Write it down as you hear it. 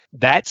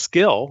that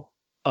skill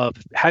of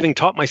having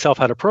taught myself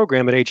how to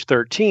program at age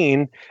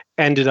 13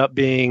 ended up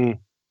being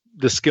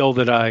the skill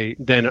that I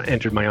then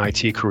entered my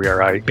IT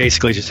career. I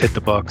basically just hit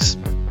the books.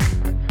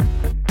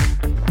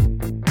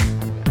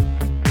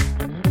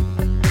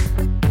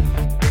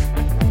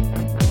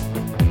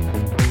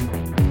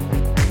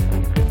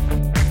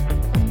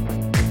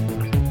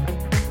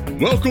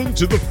 Welcome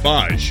to The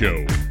FI Show,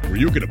 where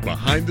you'll get a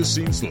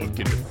behind-the-scenes look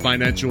into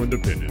financial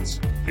independence.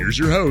 Here's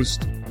your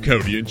host,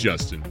 Cody and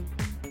Justin.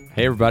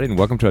 Hey everybody, and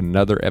welcome to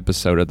another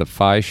episode of The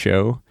FI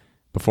Show.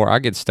 Before I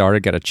get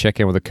started, got to check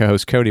in with the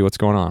co-host, Cody. What's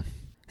going on?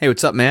 Hey,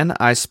 what's up, man?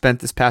 I spent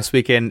this past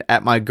weekend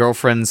at my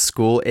girlfriend's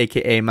school,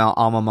 aka my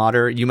alma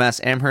mater,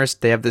 UMass Amherst.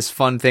 They have this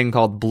fun thing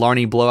called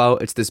Blarney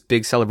Blowout. It's this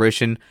big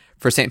celebration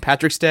for St.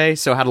 Patrick's Day,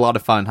 so I had a lot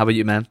of fun. How about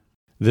you, man?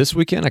 This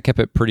weekend, I kept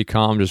it pretty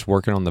calm, just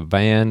working on the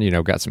van,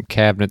 got some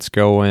cabinets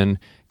going,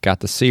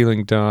 got the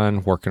ceiling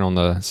done, working on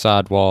the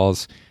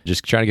sidewalls,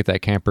 just trying to get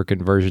that camper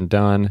conversion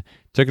done.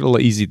 Took it a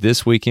little easy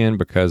this weekend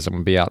because I'm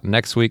going to be out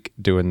next week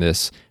doing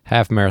this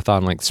half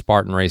marathon length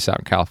Spartan race out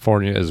in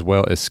California, as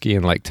well as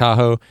skiing Lake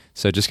Tahoe.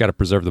 So just got to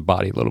preserve the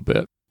body a little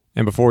bit.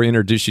 And before we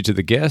introduce you to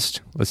the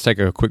guest, let's take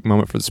a quick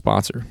moment for the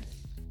sponsor.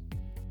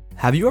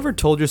 Have you ever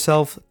told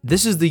yourself,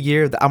 this is the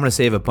year that I'm going to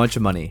save a bunch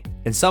of money,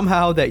 and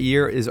somehow that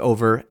year is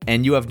over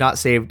and you have not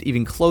saved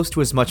even close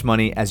to as much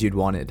money as you'd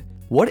wanted?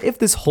 What if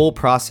this whole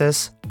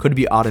process could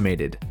be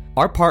automated?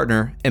 Our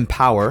partner,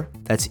 Empower,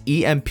 that's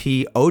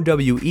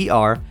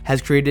EMPOWER,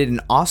 has created an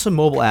awesome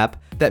mobile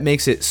app that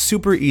makes it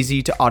super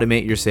easy to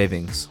automate your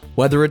savings.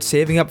 Whether it's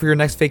saving up for your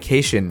next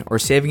vacation, or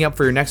saving up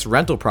for your next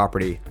rental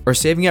property, or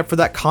saving up for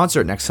that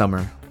concert next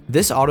summer,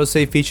 this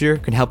autosave feature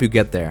can help you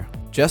get there.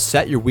 Just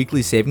set your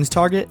weekly savings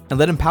target and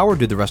let Empower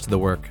do the rest of the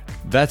work.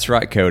 That's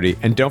right, Cody.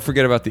 And don't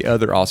forget about the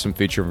other awesome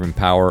feature of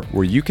Empower,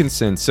 where you can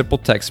send simple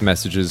text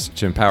messages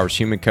to Empower's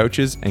human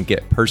coaches and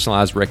get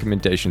personalized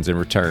recommendations in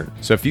return.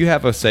 So if you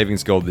have a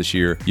savings goal this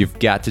year, you've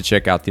got to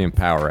check out the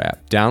Empower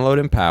app. Download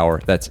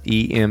Empower, that's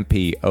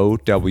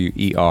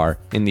EMPOWER,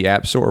 in the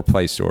App Store or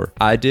Play Store.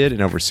 I did,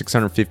 and over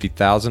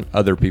 650,000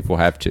 other people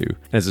have too.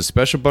 And as a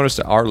special bonus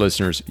to our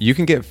listeners, you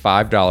can get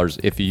 $5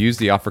 if you use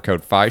the offer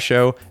code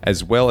FISHOW,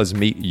 as well as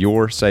meet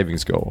your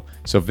savings goal.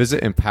 So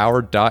visit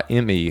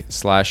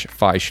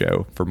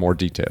empower.me/FISHOW for more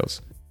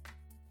details.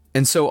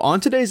 And so on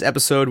today's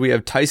episode, we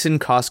have Tyson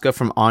Koska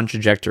from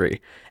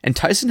OnTrajectory. And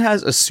Tyson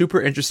has a super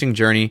interesting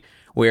journey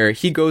where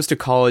he goes to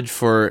college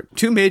for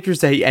two majors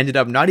that he ended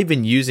up not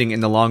even using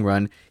in the long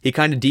run. He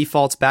kind of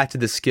defaults back to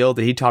the skill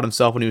that he taught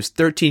himself when he was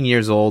 13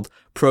 years old,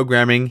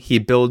 programming. He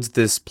builds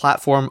this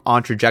platform,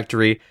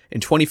 OnTrajectory,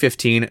 in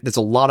 2015. There's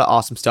a lot of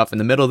awesome stuff in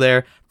the middle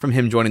there, from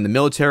him joining the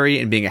military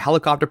and being a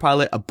helicopter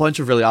pilot, a bunch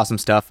of really awesome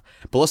stuff.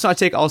 But let's not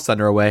take all the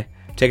thunder away.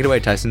 Take it away,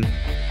 Tyson.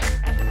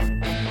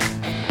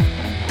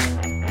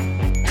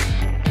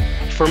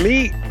 For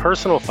me,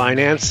 personal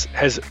finance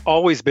has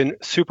always been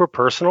super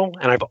personal,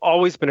 and I've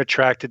always been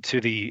attracted to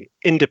the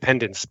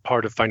independence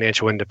part of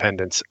financial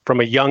independence.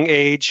 From a young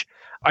age,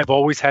 I've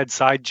always had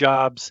side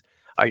jobs.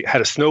 I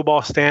had a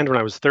snowball stand when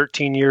I was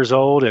 13 years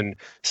old and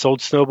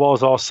sold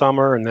snowballs all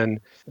summer. And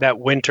then that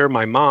winter,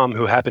 my mom,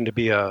 who happened to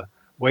be a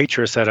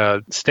waitress at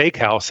a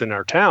steakhouse in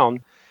our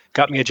town,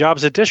 got me a job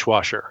as a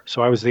dishwasher.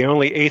 So I was the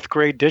only 8th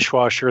grade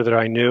dishwasher that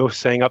I knew,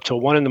 staying up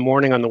till 1 a.m.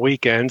 on the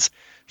weekends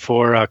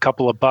for a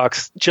couple of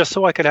bucks, just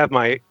so I could have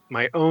my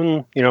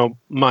own,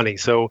 money.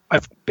 So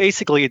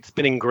it's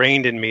been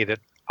ingrained in me that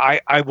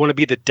I want to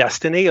be the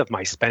destiny of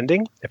my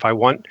spending. If I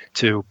want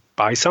to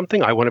buy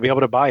something, I want to be able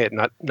to buy it,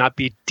 not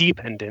be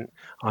dependent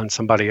on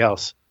somebody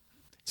else.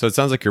 So it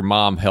sounds like your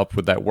mom helped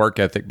with that work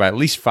ethic by at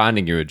least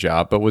finding you a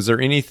job. But was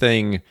there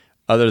anything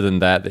other than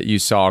that you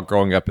saw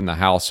growing up in the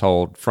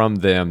household from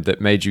them that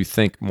made you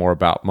think more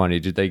about money?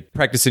 Did they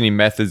practice any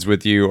methods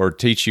with you or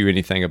teach you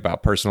anything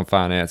about personal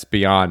finance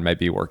beyond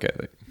maybe work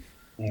ethic?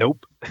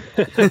 Nope.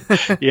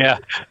 Yeah,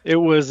 it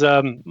was,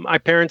 my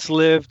parents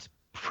lived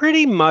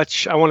pretty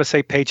much, I want to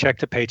say, paycheck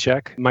to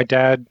paycheck. My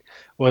dad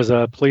was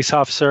a police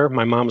officer.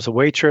 My mom was a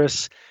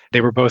waitress.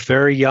 They were both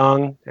very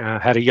young,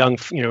 had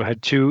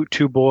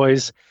two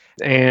boys,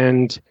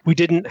 and we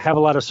didn't have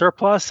a lot of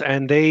surplus,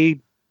 and they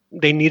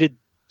needed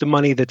the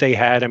money that they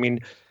had. I mean,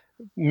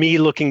 me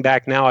looking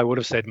back now, I would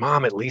have said,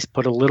 Mom, at least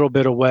put a little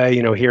bit away,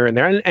 here and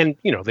there. And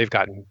they've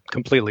gotten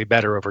completely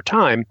better over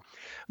time.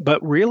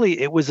 But really,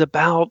 it was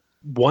about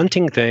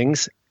wanting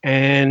things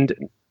and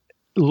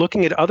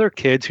looking at other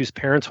kids whose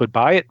parents would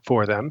buy it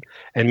for them,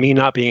 and me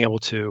not being able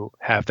to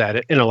have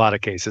that in a lot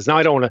of cases. Now,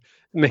 I don't want to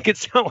make it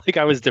sound like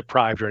I was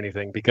deprived or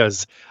anything,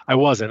 because I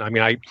wasn't. I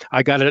mean,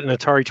 I got an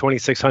Atari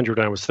 2600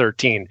 when I was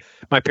 13.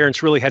 My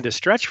parents really had to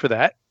stretch for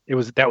that.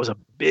 That was a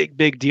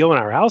big deal in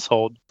our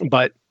household.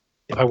 But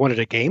if I wanted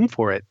a game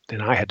for it, then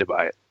I had to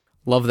buy it.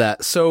 Love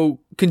that. So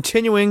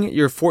continuing,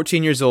 you're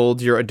 14 years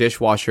old, you're a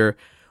dishwasher.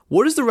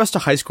 What does the rest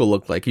of high school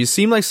look like? You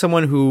seem like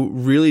someone who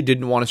really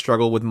didn't want to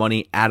struggle with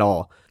money at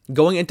all.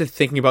 Going into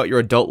thinking about your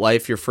adult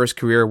life, your first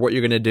career, what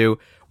you're going to do,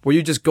 were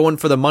you just going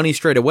for the money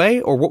straight away,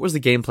 or what was the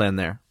game plan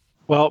there?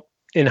 Well,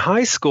 in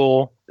high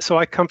school, so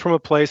I come from a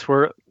place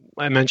where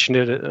I mentioned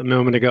it a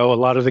moment ago. A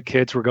lot of the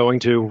kids were going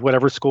to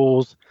whatever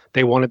schools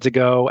they wanted to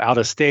go, out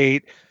of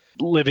state,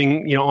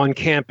 living, on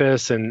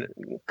campus, and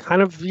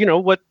kind of,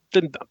 what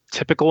the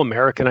typical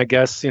American, I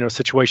guess,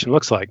 situation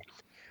looks like.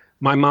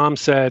 My mom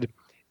said,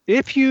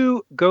 if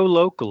you go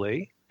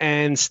locally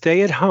and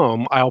stay at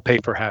home, I'll pay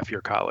for half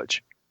your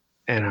college.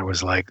 And I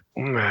was like,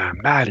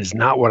 man, that is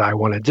not what I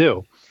want to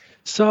do.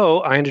 So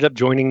I ended up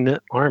joining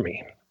the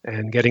Army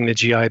and getting the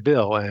GI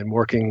Bill and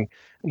working.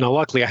 Now,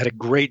 luckily, I had a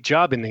great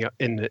job in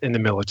the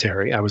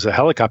military. I was a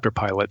helicopter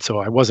pilot, so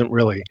I wasn't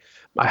really.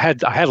 I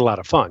had a lot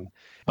of fun,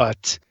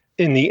 but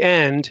in the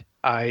end,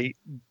 I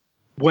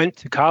went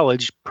to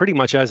college pretty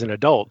much as an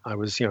adult. I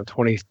was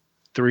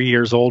 23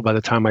 years old by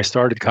the time I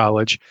started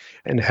college,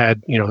 and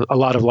had a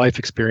lot of life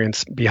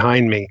experience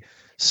behind me.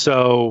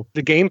 So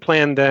the game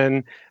plan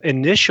then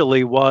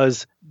initially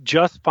was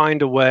just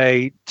find a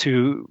way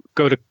to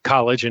go to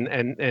college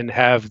and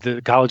have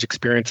the college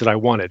experience that I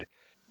wanted.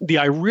 The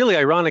really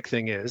ironic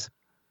thing is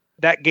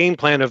that game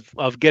plan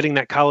of getting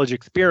that college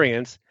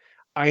experience,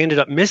 I ended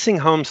up missing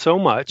home so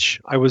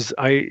much. I was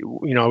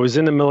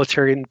in the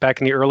military back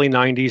in the early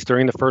 90s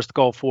during the first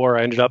Gulf War.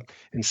 I ended up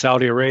in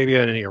Saudi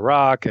Arabia and in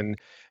Iraq and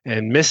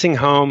missing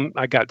home.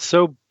 I got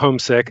so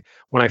homesick.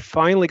 When I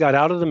finally got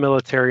out of the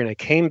military and I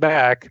came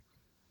back,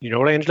 you know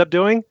what I ended up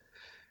doing?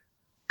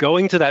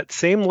 Going to that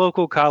same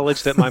local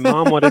college that my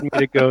mom wanted me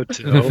to go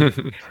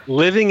to,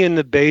 living in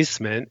the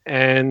basement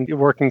and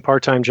working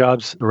part-time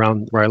jobs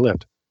around where I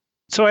lived.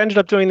 So I ended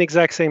up doing the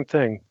exact same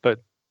thing,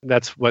 but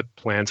that's what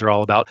plans are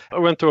all about. I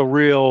went through a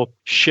real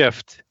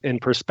shift in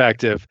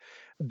perspective.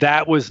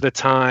 That was the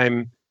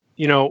time,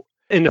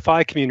 in the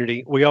FI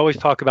community, we always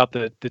talk about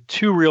the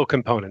two real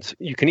components.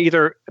 You can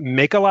either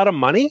make a lot of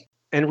money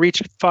and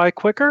reach FI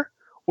quicker,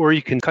 or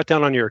you can cut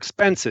down on your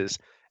expenses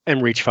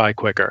and reach FI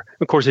quicker.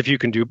 Of course, if you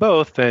can do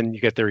both, then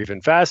you get there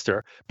even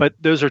faster. But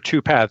those are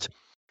two paths.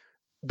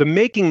 The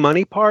making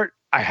money part,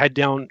 I had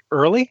down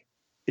early.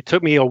 It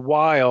took me a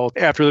while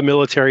after the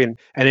military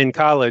and in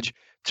college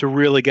to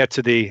really get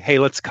to hey,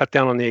 let's cut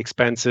down on the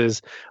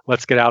expenses.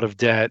 Let's get out of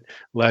debt.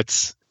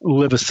 Let's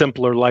live a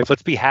simpler life.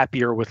 Let's be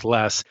happier with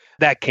less.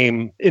 That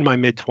came in my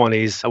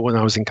mid-20s when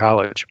I was in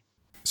college.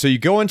 So you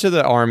go into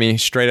the Army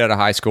straight out of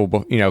high school,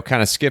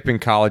 kind of skipping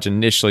college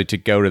initially to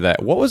go to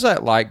that. What was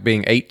that like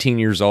being 18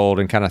 years old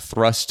and kind of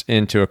thrust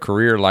into a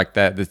career like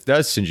that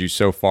does send you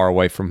so far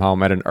away from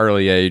home at an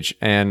early age,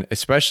 and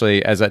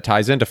especially as that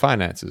ties into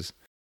finances?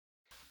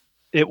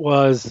 It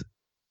was,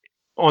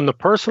 on the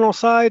personal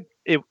side,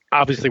 it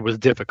obviously was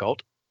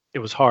difficult. It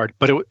was hard,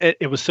 but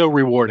it was so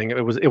rewarding.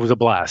 It was a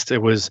blast.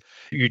 It was,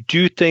 you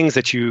do things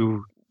that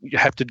you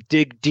have to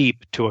dig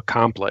deep to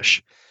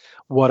accomplish.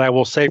 What I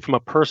will say from a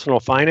personal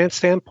finance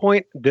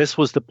standpoint, this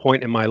was the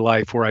point in my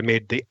life where I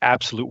made the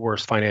absolute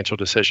worst financial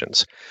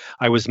decisions.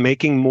 I was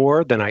making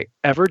more than I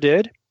ever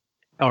did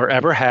or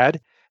ever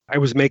had. I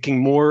was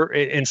making more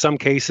in some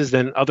cases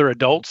than other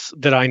adults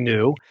that I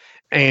knew.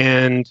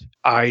 And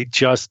I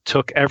just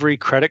took every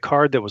credit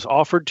card that was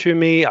offered to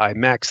me. I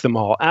maxed them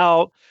all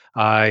out.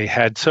 I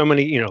had so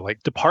many,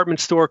 like department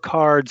store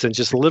cards and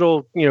just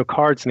little,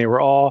 cards, and they were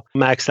all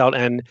maxed out.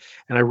 And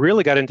I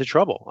really got into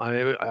trouble.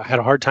 I had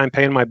a hard time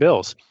paying my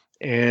bills.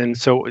 And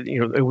so,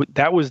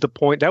 that was the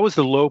point. That was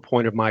the low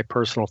point of my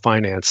personal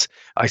finance.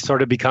 I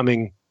started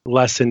becoming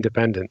less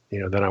independent,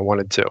 than I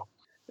wanted to.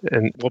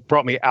 And what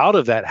brought me out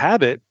of that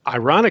habit,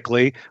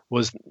 ironically,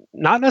 was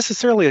not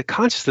necessarily a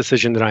conscious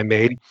decision that I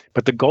made,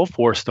 but the Gulf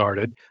War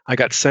started. I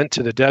got sent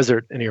to the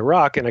desert in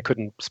Iraq, and I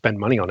couldn't spend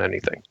money on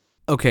anything.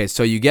 Okay,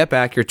 so you get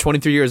back, you're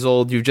 23 years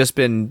old, you've just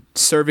been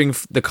serving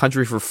the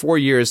country for 4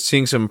 years,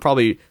 seeing some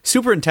probably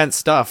super intense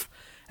stuff,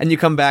 and you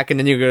come back and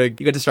then you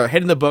get to start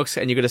hitting the books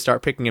and you got to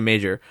start picking a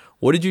major.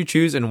 What did you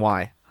choose and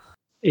why?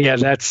 Yeah,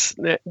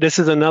 this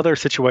is another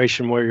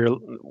situation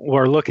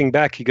where looking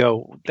back, you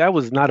go, that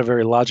was not a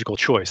very logical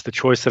choice. The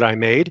choice that I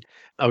made,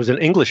 I was an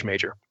English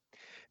major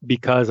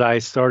because I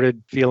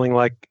started feeling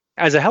like,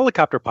 as a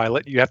helicopter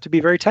pilot, you have to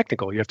be very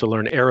technical. You have to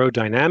learn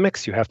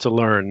aerodynamics. You have to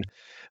learn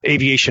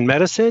aviation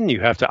medicine. You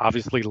have to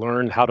obviously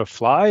learn how to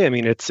fly. I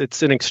mean, it's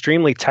an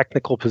extremely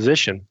technical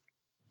position.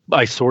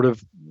 I sort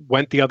of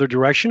went the other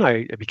direction.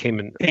 I became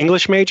an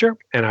English major,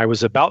 and I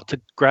was about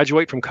to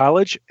graduate from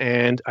college,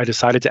 and I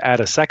decided to add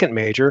a second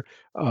major,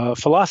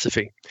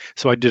 philosophy.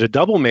 So I did a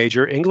double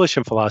major, English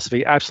and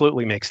philosophy.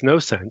 Absolutely makes no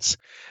sense.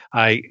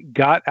 I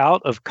got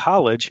out of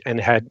college and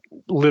had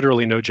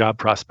literally no job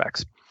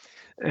prospects,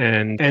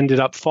 and ended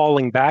up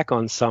falling back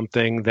on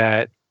something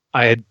that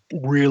I had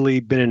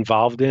really been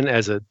involved in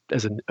as a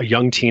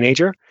young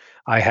teenager.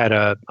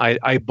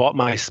 I bought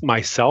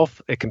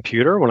myself a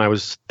computer when I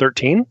was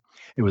 13.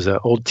 It was an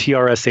old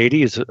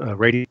TRS-80, it's a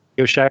Radio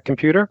Shack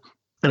computer,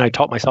 and I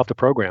taught myself to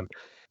program.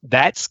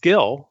 That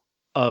skill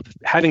of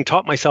having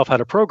taught myself how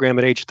to program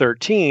at age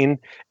 13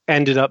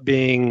 ended up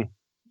being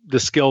the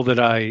skill that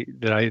I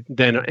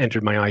then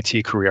entered my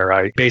IT career.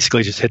 I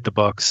basically just hit the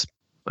books.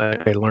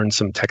 I learned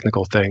some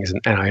technical things,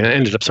 and I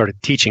ended up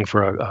started teaching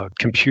for a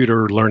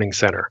computer learning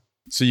center.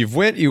 So you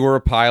were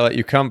a pilot,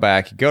 you come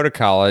back, you go to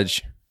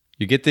college,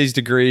 you get these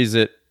degrees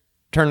at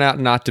turn out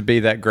not to be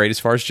that great as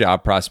far as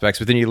job prospects,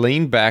 but then you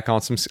lean back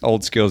on some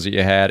old skills that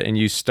you had and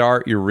you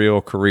start your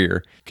real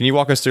career. Can you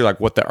walk us through like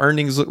what the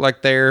earnings look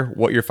like there,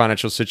 what your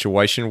financial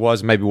situation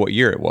was, maybe what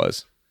year it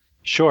was?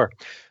 Sure.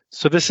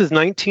 So this is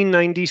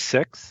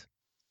 1996,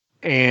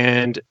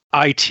 and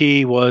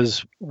IT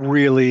was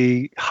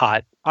really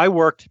hot. I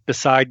worked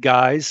beside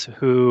guys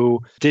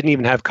who didn't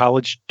even have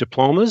college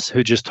diplomas,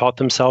 who just taught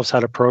themselves how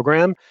to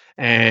program.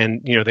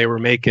 And, they were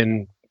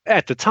making,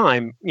 at the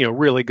time,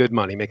 really good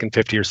money, making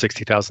 $50,000 or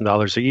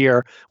 $60,000 a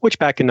year, which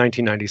back in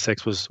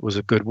 1996 was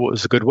a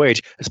good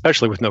wage,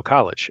 especially with no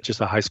college,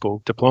 just a high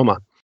school diploma.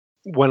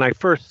 When I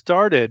first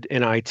started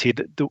in IT,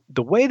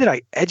 the way that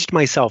I edged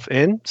myself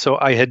in, so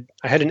I had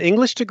an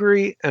English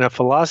degree and a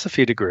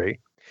philosophy degree.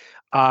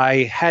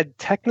 I had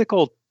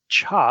technical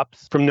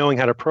chops from knowing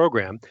how to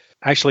program.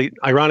 Actually,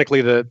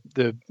 ironically,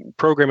 the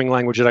programming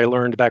language that I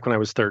learned back when I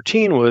was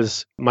 13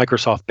 was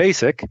Microsoft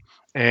Basic,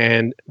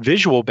 and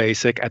Visual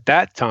Basic at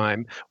that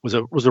time was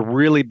a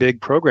really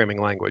big programming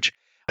language.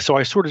 So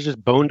I sort of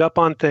just boned up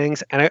on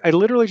things, and I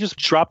literally just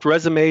dropped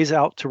resumes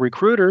out to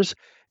recruiters,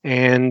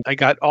 and I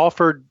got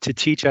offered to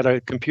teach at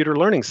a computer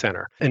learning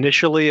center.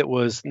 Initially, it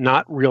was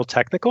not real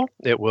technical.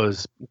 It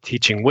was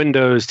teaching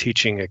Windows,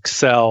 teaching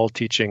Excel,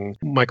 teaching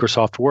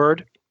Microsoft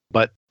Word.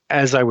 But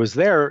as I was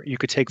there, you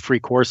could take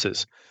free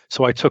courses.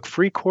 So I took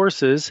free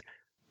courses,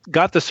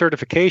 got the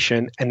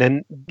certification, and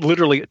then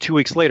literally 2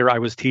 weeks later, I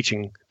was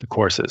teaching the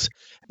courses.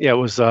 Yeah, it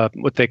was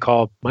what they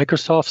call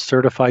Microsoft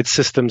Certified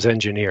Systems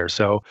Engineer.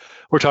 So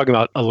we're talking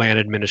about a LAN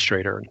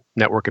administrator,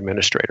 network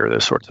administrator,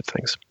 those sorts of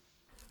things.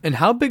 And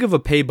how big of a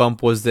pay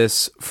bump was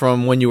this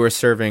from when you were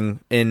serving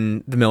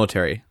in the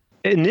military?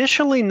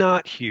 Initially,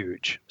 not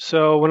huge.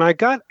 So when I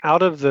got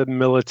out of the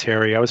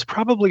military, I was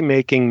probably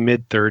making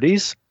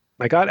mid-30s.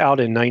 I got out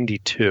in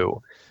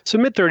 92. So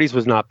mid-30s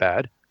was not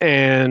bad.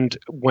 And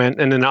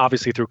then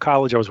obviously through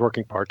college, I was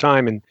working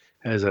part-time and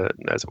as a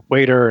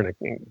waiter and a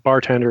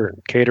bartender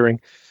and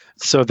catering.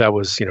 So that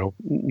was,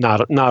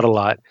 not a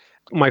lot.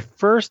 My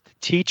first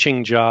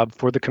teaching job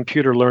for the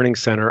Computer Learning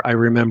Center, I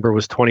remember,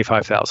 was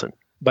 $25,000.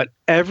 But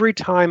every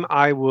time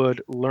I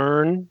would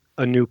learn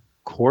a new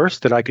course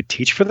that I could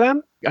teach for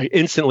them, I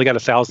instantly got a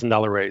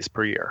 $1,000 raise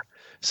per year.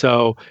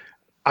 So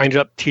I ended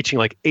up teaching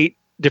like 8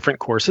 different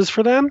courses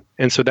for them.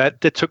 And so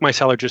that took my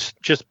salary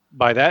just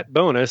by that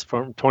bonus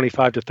from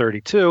 25 to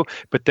 32,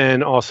 but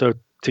then also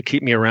to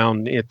keep me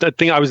around. I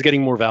think I was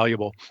getting more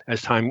valuable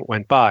as time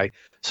went by.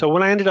 So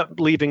when I ended up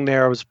leaving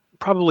there, I was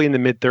probably in the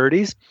mid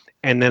 30s.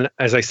 And then,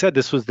 as I said,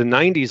 this was the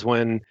 90s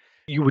when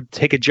you would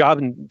take a job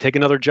and take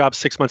another job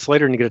 6 months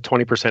later and you get a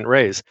 20%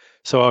 raise.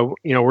 So,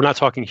 we're not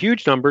talking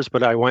huge numbers,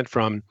 but I went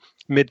from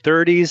mid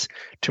 30s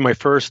to my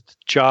first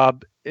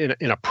job in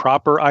a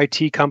proper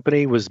IT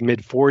company was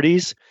mid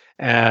 40s.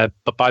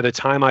 But by the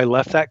time I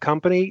left that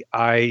company,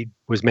 I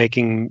was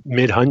making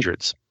mid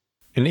hundreds.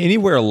 And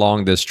anywhere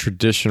along this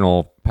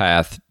traditional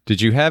path,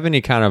 did you have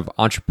any kind of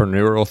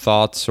entrepreneurial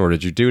thoughts, or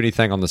did you do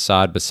anything on the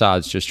side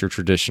besides just your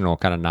traditional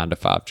kind of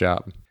 9-to-5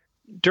 job?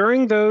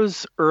 During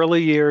those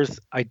early years,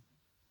 I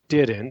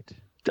didn't.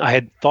 I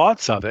had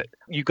thoughts of it.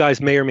 You guys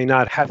may or may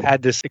not have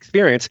had this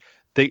experience.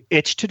 The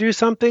itch to do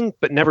something,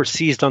 but never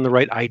seized on the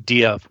right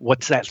idea of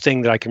what's that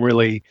thing that I can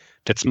really,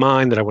 that's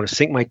mine, that I want to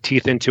sink my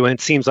teeth into, and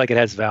it seems like it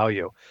has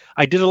value.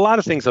 I did a lot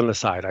of things on the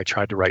side. I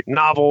tried to write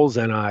novels,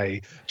 and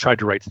I tried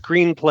to write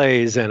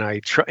screenplays, and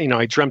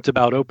I dreamt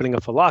about opening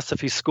a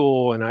philosophy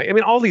school, and I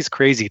mean all these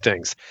crazy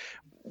things.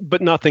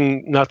 But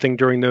nothing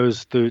during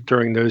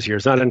those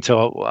years. Not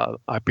until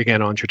I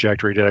began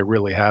OnTrajectory did I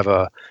really have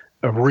a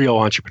real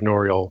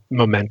entrepreneurial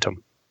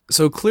momentum.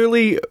 So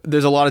clearly,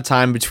 there's a lot of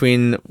time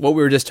between what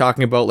we were just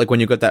talking about, like when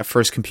you got that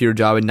first computer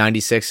job in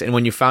 96 and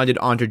when you founded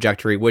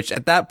OnTrajectory, which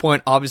at that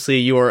point, obviously,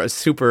 you are a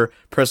super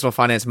personal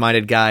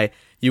finance-minded guy.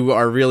 You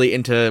are really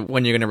into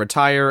when you're going to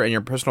retire and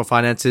your personal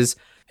finances.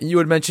 You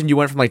had mentioned you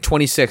went from like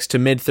 26 to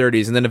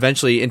mid-30s and then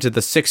eventually into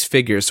the 6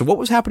 figures. So what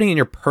was happening in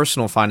your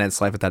personal finance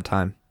life at that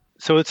time?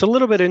 So it's a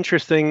little bit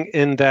interesting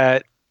in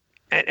that,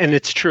 and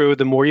it's true,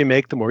 the more you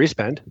make, the more you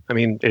spend. I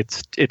mean,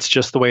 it's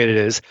just the way it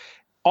is.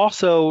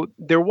 Also,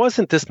 there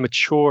wasn't this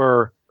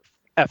mature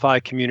FI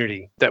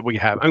community that we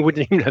have. I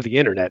wouldn't even have the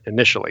internet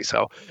initially.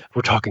 So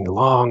we're talking a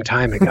long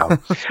time ago.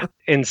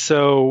 And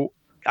so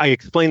I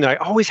explained that I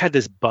always had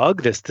this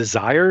bug, this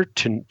desire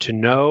to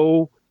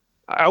know.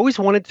 I always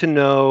wanted to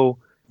know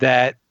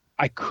that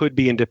I could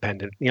be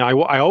independent. I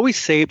always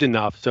saved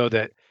enough so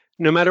that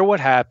no matter what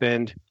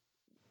happened,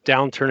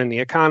 downturn in the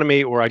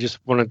economy, or I just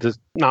wanted to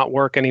not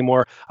work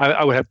anymore,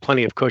 I would have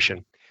plenty of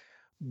cushion.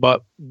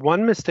 But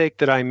one mistake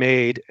that I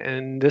made,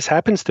 and this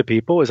happens to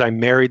people, is I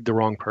married the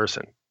wrong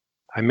person.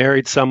 I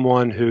married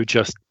someone who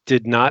just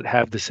did not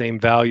have the same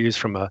values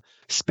from a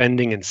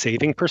spending and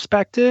saving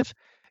perspective.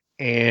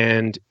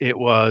 And it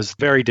was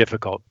very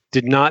difficult.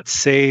 Did not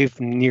save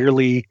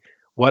nearly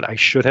what I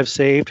should have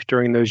saved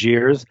during those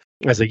years.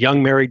 As a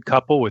young married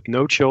couple with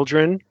no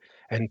children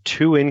and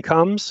 2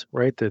 incomes,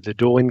 right? The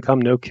dual income,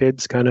 no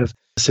kids kind of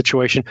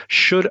situation.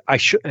 And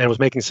I was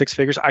making 6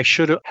 figures. I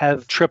should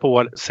have triple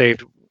what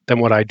saved than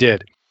what I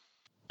did.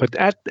 But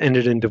that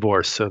ended in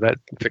divorce, so that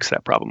fixed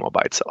that problem all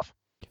by itself.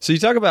 So you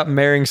talk about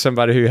marrying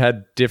somebody who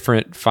had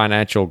different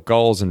financial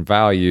goals and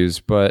values,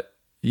 but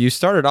you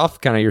started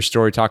off kind of your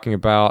story talking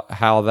about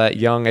how that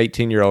young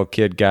 18-year-old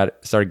kid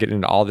started getting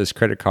into all this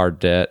credit card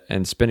debt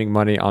and spending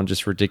money on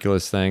just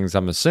ridiculous things,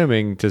 I'm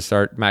assuming, to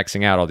start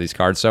maxing out all these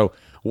cards. So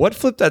what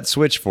flipped that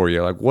switch for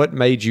you? Like, what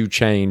made you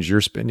change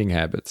your spending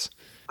habits?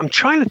 I'm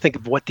trying to think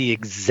of what the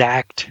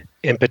exact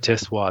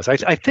impetus was.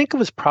 I think it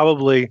was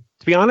probably,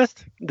 to be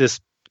honest, this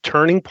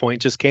turning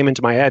point just came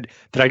into my head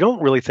that I don't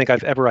really think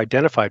I've ever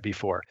identified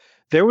before.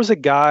 There was a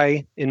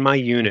guy in my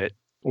unit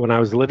when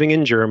I was living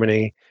in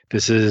Germany.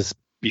 This is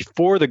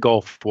before the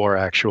Gulf War,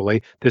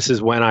 actually. This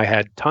is when I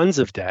had tons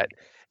of debt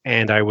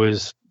and I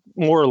was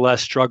more or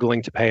less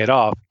struggling to pay it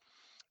off.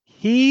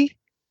 He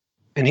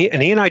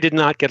and I did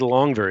not get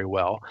along very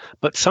well,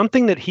 but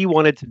something that he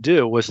wanted to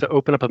do was to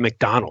open up a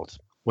McDonald's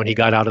when he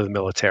got out of the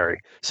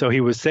military. So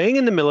he was staying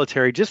in the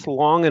military just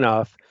long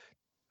enough.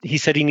 He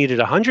said he needed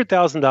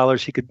 $100,000.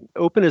 He could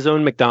open his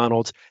own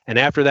McDonald's, and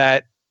after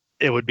that,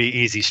 it would be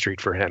easy street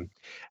for him.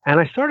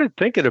 And I started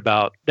thinking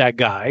about that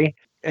guy,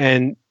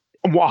 and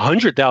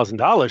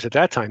 $100,000 at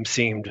that time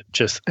seemed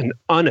just an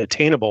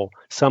unattainable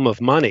sum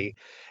of money.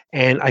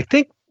 And I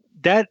think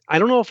that, I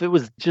don't know if it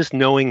was just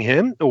knowing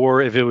him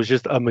or if it was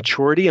just a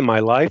maturity in my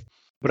life,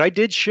 but I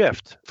did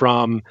shift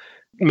from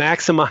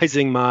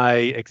maximizing my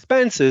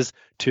expenses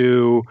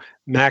to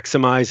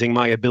maximizing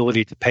my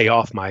ability to pay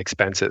off my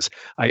expenses.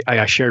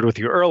 I shared with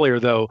you earlier,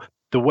 though,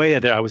 the way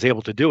that I was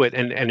able to do it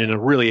and in a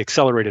really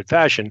accelerated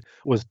fashion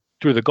was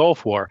through the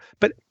Gulf War.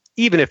 But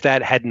even if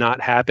that had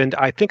not happened,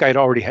 I think I'd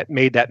already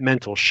made that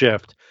mental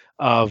shift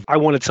of I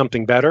wanted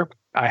something better.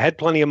 I had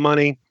plenty of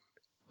money,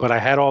 but I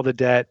had all the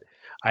debt.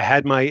 I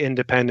had my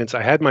independence.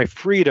 I had my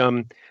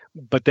freedom.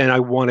 But then I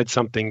wanted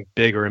something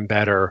bigger and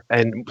better,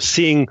 and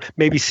seeing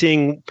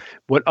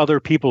what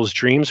other people's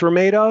dreams were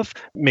made of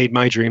made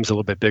my dreams a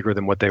little bit bigger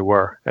than what they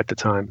were at the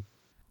time.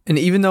 And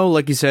even though,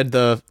 like you said,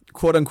 the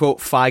quote unquote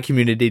FI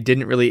community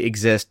didn't really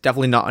exist,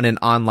 definitely not on an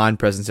online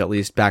presence, at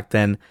least back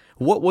then,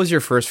 what was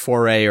your first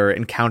foray or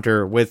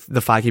encounter with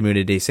the FI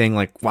community, saying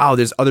like, wow,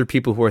 there's other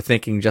people who are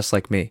thinking just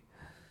like me?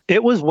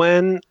 It was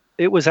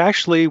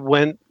actually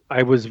when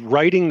I was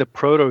writing the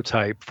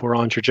prototype for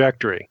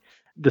OnTrajectory.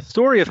 The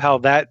story of how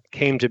that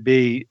came to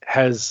be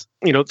has,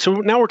 so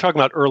now we're talking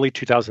about early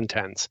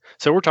 2010s.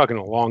 So we're talking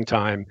a long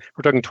time.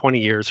 We're talking 20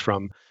 years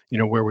from,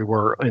 where we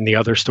were in the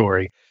other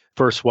story.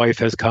 First wife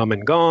has come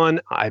and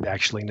gone. I've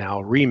actually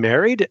now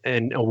remarried,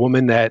 and a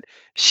woman that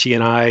she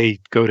and I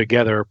go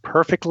together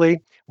perfectly.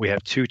 We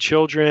have 2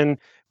 children.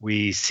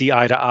 We see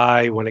eye to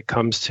eye when it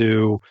comes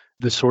to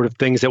the sort of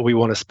things that we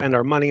want to spend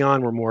our money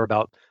on. We're more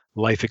about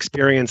life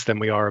experience than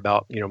we are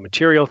about,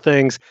 material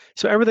things.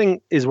 So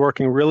everything is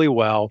working really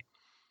well.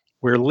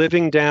 We're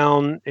living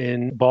down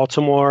in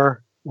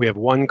Baltimore. We have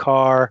 1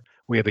 car.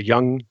 We have a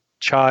young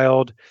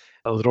child,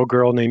 a little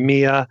girl named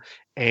Mia.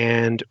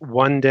 And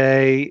one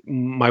day,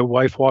 my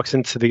wife walks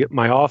into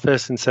my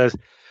office and says,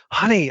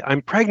 "Honey,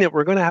 I'm pregnant.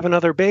 We're going to have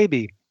another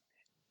baby."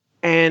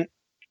 And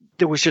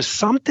there was just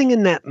something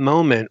in that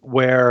moment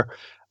where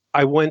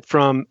I went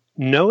from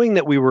knowing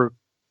that we were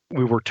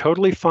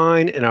totally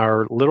fine in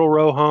our little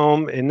row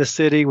home in the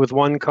city with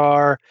 1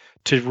 car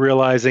to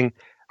realizing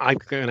I'm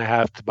going to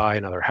have to buy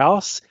another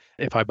house.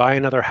 If I buy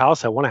another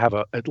house, I want to have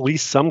at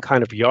least some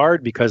kind of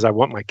yard because I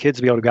want my kids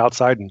to be able to go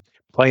outside and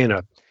play in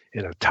a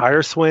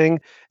tire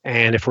swing.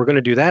 And if we're going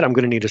to do that, I'm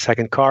going to need a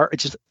second car.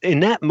 It's just in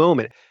that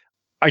moment,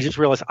 I just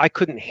realized I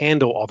couldn't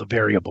handle all the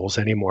variables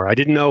anymore. I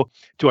didn't know,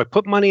 do I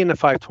put money in the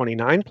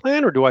 529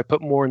 plan or do I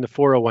put more in the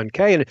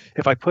 401k? And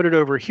if I put it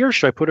over here,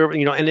 should I put it over,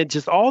 and it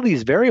just all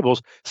these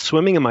variables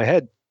swimming in my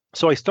head.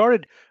 So I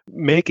started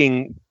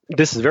making,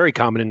 this is very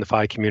common in the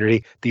FI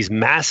community, these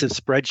massive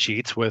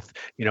spreadsheets with,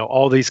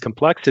 all these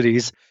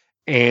complexities.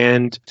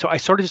 And so I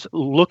started just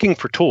looking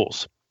for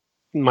tools.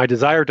 My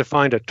desire to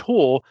find a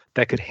tool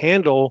that could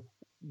handle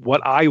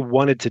what I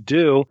wanted to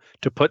do,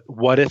 to put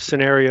what if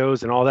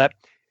scenarios and all that.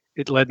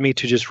 It led me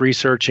to just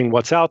researching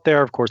what's out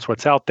there. Of course,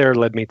 what's out there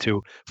led me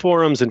to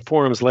forums, and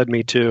forums led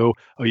me to,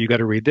 oh, you got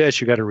to read this,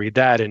 you got to read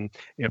that. And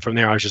from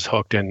there, I was just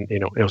hooked, and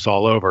it was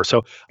all over.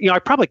 So, I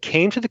probably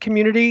came to the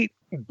community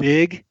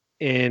big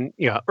in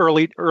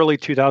early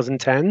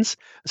 2010s.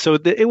 So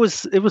it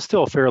was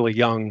still a fairly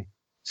young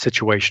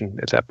situation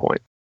at that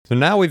point. So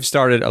now we've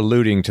started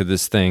alluding to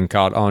this thing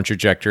called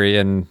OnTrajectory,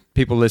 and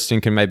people listening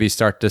can maybe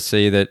start to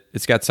see that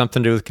it's got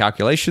something to do with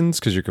calculations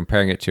because you're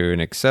comparing it to an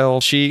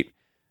Excel sheet.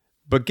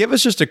 But give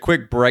us just a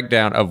quick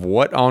breakdown of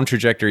what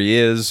OnTrajectory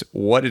is,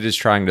 what it is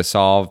trying to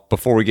solve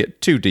before we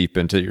get too deep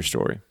into your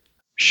story.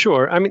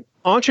 Sure. I mean,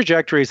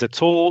 OnTrajectory is a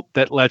tool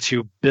that lets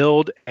you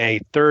build a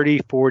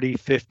 30, 40,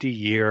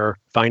 50-year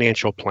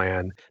financial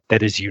plan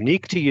that is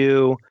unique to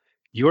you,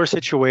 your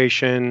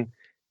situation,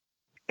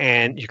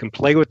 and you can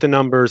play with the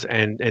numbers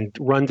and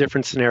run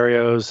different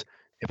scenarios.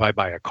 If I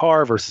buy a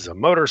car versus a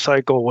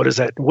motorcycle, what does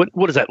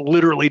that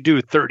literally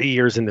do 30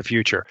 years in the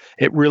future?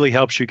 It really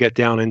helps you get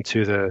down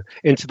into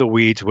the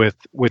weeds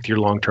with your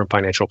long-term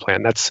financial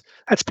plan. That's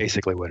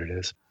basically what it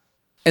is.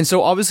 And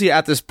so obviously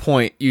at this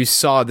point, you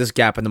saw this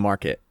gap in the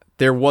market.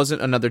 There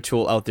wasn't another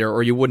tool out there,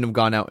 or you wouldn't have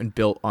gone out and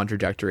built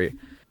OnTrajectory.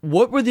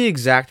 What were the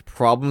exact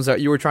problems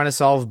that you were trying to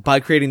solve by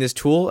creating this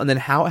tool, and then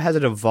how has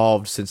it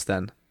evolved since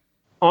then?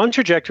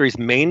 OnTrajectory's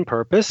main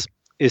purpose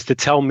is to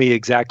tell me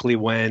exactly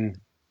when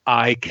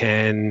I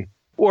can,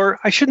 or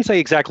I shouldn't say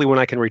exactly when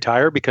I can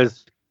retire,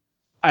 because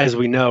as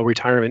we know,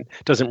 retirement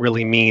doesn't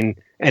really mean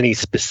any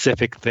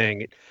specific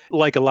thing.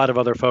 Like a lot of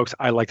other folks,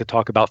 I like to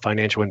talk about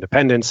financial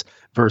independence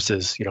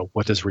versus,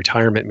 what does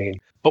retirement mean?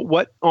 But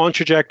what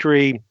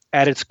OnTrajectory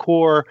at its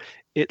core,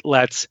 it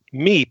lets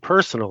me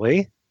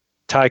personally,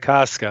 Ty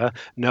Koska,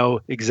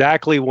 know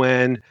exactly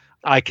when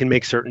I can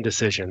make certain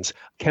decisions.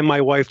 Can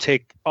my wife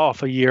take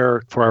off a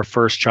year for our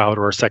first child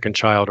or a second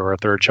child or a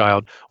third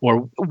child,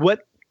 or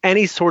what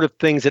any sort of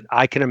things that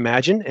I can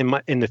imagine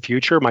in the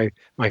future, my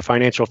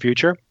financial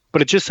future.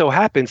 But it just so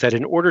happens that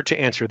in order to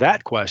answer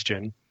that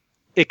question,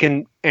 it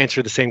can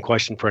answer the same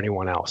question for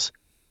anyone else.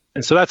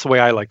 And so that's the way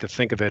I like to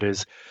think of it,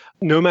 is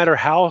no matter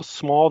how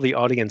small the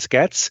audience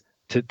gets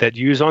that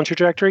use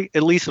OnTrajectory,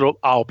 at least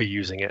I'll be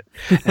using it.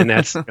 And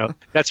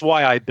that's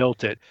why I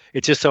built it.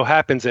 It just so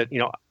happens that,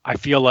 I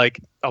feel like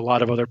a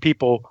lot of other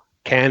people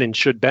can and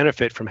should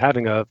benefit from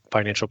having a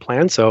financial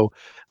plan. So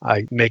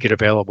I make it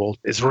available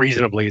as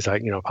reasonably as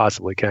I,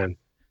 possibly can.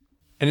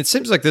 And it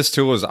seems like this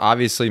tool is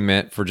obviously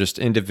meant for just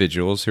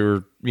individuals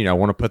who are,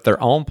 want to put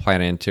their own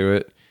plan into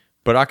it.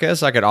 But I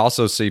guess I could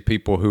also see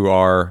people who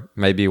are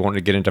maybe wanting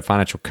to get into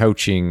financial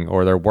coaching,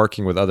 or they're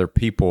working with other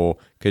people,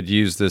 could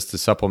use this to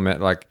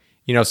supplement,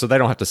 so they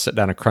don't have to sit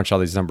down and crunch all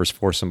these numbers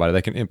for somebody.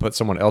 They can input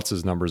someone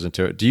else's numbers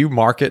into it. Do you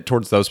market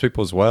towards those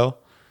people as well?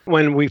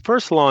 When we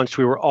first launched,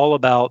 we were all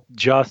about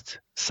just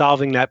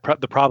solving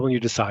the problem you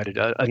decided,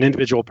 an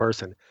individual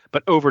person.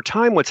 But over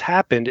time, what's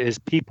happened is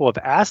people have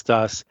asked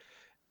us,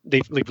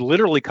 they've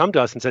literally come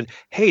to us and said,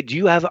 hey,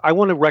 I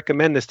want to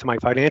recommend this to my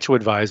financial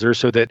advisor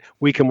so that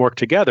we can work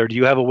together. Do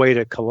you have a way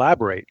to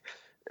collaborate?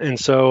 And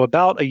so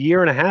about a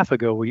year and a half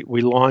ago,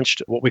 we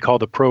launched what we call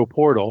the Pro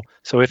Portal.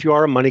 So if you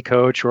are a money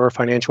coach or a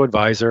financial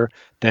advisor,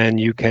 then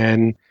you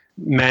can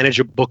manage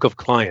a book of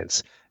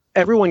clients.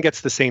 Everyone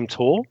gets the same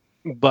tool,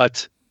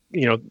 but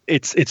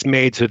it's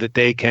made so that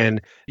they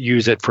can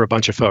use it for a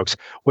bunch of folks.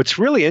 What's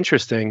really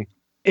interesting,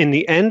 in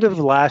the end of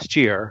last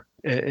year,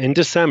 in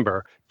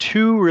December,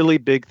 two really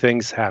big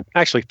things happened.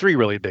 Actually, three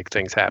really big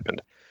things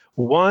happened.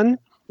 One,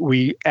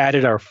 we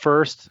added our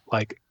first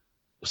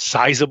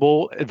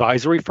sizable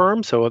advisory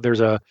firm. So there's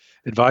a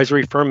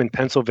advisory firm in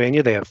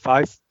Pennsylvania. They have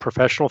 5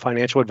 professional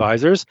financial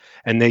advisors,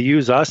 and they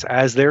use us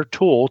as their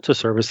tool to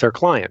service their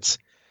clients.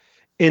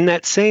 In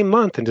that same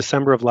month, in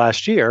December of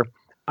last year,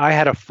 I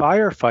had a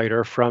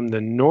firefighter from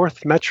the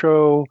North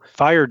Metro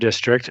Fire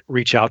District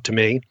reach out to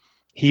me.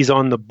 He's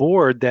on the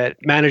board that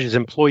manages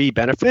employee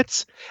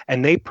benefits,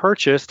 and they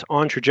purchased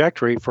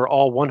OnTrajectory for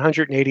all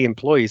 180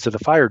 employees of the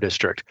fire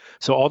district.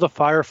 So all the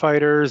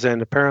firefighters and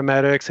the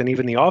paramedics and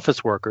even the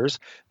office workers,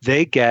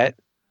 they get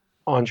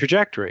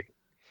OnTrajectory.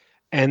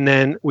 And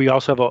then we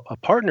also have a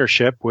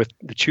partnership with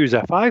the Choose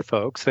FI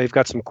folks. They've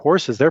got some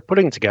courses they're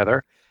putting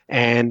together,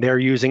 and they're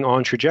using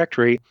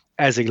OnTrajectory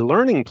as a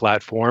learning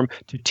platform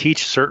to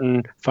teach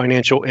certain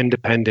financial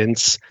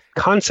independence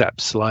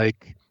concepts,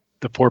 like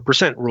the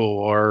 4% rule,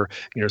 or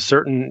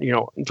certain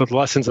the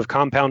lessons of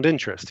compound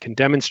interest can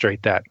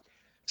demonstrate that.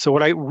 So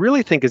what I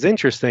really think is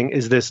interesting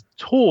is this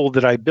tool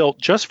that I built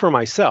just for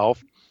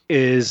myself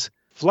is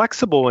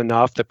flexible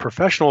enough that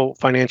professional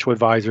financial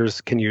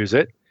advisors can use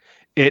it.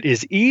 It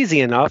is easy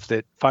enough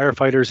that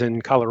firefighters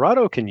in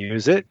Colorado can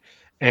use it,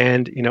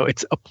 and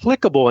it's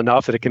applicable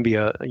enough that it can be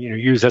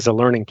used as a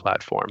learning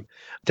platform.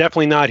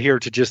 Definitely not here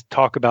to just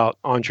talk about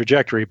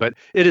OnTrajectory, but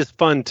it is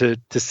fun to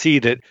see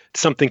that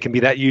something can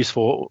be that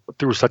useful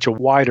through such a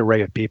wide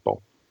array of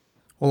people.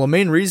 Well, the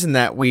main reason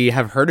that we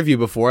have heard of you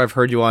before, I've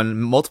heard you on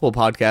multiple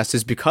podcasts,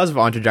 is because of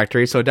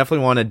OnTrajectory. So I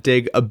definitely want to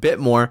dig a bit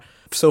more.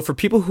 So for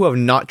people who have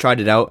not tried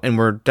it out, and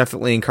we're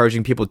definitely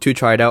encouraging people to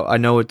try it out, I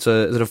know is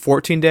it a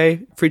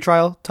 14-day free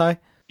trial, Ty?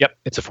 Yep,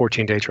 it's a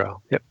 14-day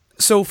trial. Yep.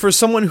 So for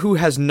someone who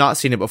has not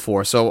seen it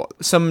before, so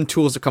some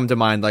tools that come to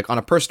mind, like on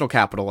a personal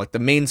capital, like the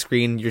main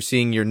screen, you're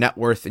seeing your net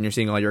worth and you're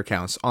seeing all your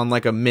accounts. On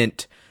like a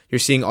Mint, you're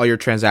seeing all your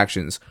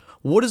transactions.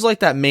 What does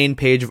that main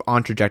page of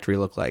OnTrajectory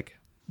look like?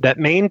 That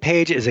main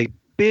page is a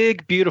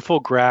big,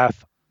 beautiful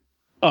graph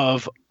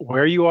of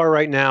where you are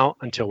right now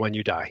until when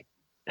you die.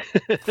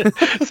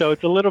 So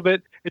it's a little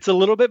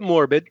bit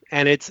morbid,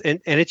 and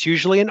it's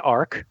usually an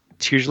arc.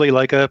 It's usually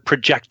like a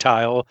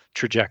projectile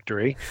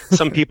trajectory.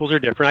 Some people's are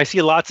different. I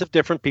see lots of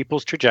different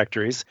people's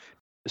trajectories.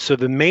 So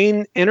the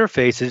main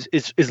interface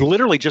is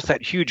literally just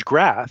that huge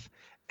graph.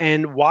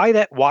 And why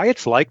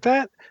it's like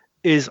that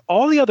is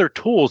all the other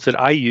tools that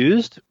I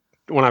used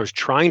when I was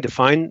trying to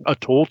find a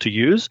tool to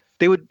use,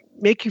 they would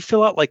make you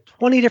fill out like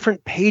 20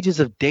 different pages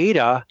of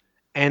data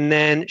and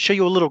then show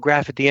you a little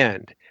graph at the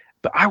end.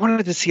 But I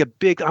wanted to see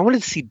I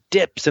wanted to see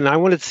dips, and I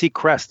wanted to see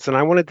crests, and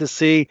I wanted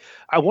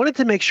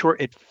to make sure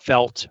it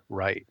felt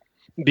right,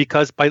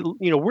 because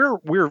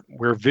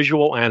we're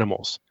visual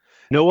animals.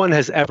 No one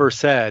has ever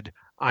said,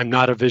 I'm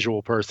not a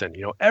visual person.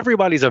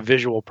 Everybody's a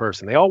visual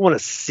person. They all want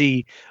to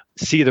see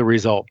the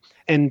result.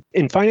 And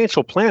in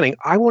financial planning,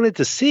 I wanted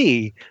to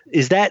see,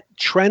 is that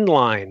trend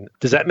line,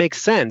 does that make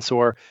sense?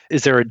 Or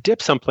is there a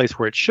dip someplace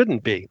where it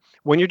shouldn't be?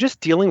 When you're just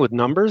dealing with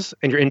numbers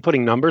and you're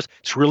inputting numbers,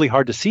 it's really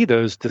hard to see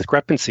those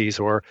discrepancies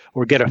or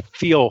get a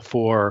feel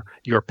for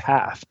your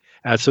path.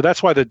 So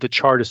that's why the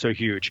chart is so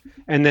huge.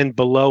 And then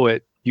below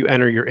it, you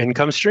enter your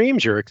income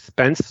streams, your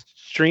expense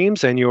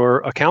streams, and your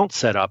account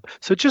setup.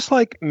 So just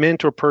like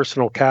Mint or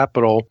Personal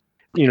Capital,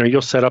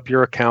 you'll set up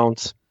your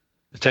accounts,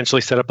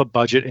 potentially set up a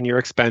budget and your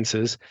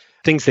expenses.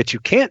 Things that you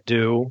can't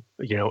do,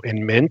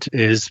 in Mint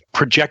is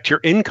project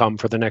your income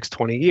for the next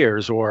 20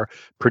 years or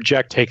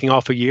project taking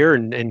off a year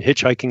and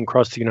hitchhiking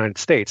across the United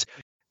States.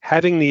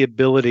 Having the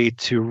ability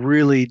to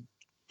really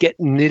get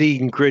nitty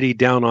and gritty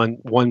down on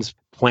one's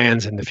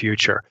plans in the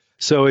future.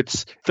 So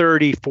it's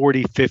 30,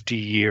 40, 50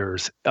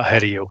 years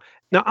ahead of you.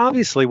 Now,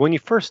 obviously, when you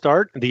first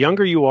start, the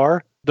younger you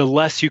are, the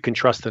less you can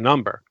trust the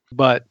number.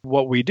 But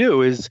what we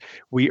do is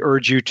we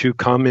urge you to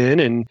come in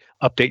and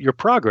update your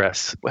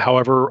progress,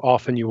 however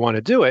often you want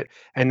to do it.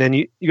 And then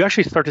you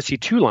actually start to see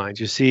two lines.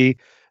 You see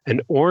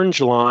an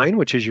orange line,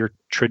 which is your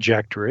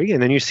trajectory.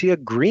 And then you see a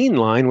green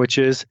line, which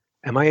is,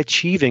 am I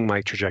achieving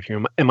my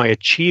trajectory? Am I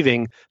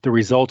achieving the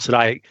results that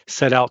I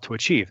set out to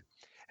achieve?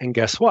 And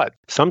guess what?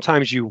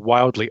 Sometimes you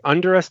wildly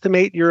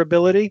underestimate your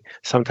ability.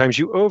 Sometimes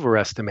you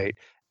overestimate.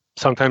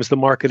 Sometimes the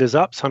market is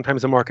up,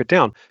 sometimes the market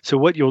down. So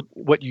what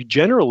you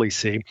generally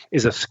see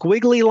is a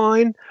squiggly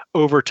line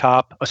over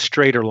top a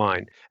straighter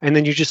line. And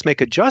then you just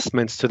make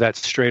adjustments to that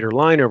straighter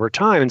line over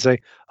time and say,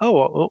 oh,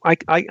 well,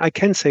 I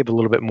can save a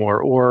little bit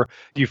more. Or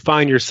you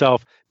find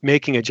yourself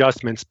making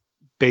adjustments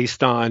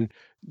based on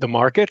the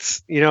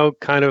markets,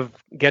 kind of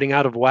getting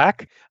out of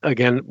whack.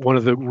 Again, one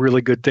of the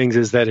really good things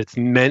is that it's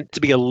meant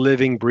to be a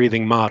living,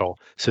 breathing model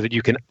so that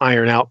you can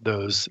iron out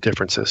those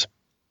differences.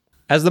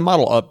 As the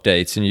model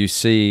updates and you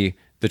see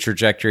the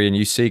trajectory and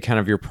you see kind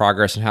of your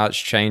progress and how it's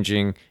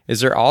changing,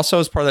 is there also,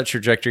 as part of that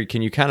trajectory,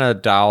 can you kind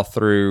of dial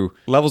through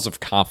levels of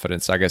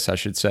confidence, I guess I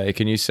should say?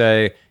 Can you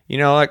say,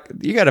 like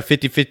you got a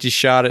 50-50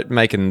 shot at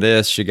making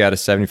this, you got a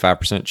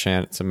 75%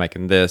 chance of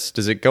making this?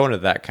 Does it go into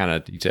that kind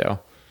of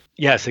detail?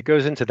 Yes, it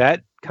goes into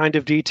that kind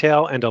of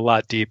detail and a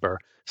lot deeper.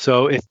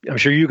 So I'm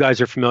sure you guys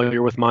are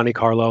familiar with Monte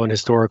Carlo and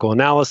historical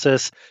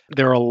analysis.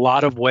 There are a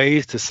lot of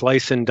ways to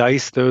slice and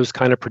dice those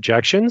kind of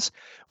projections.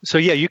 So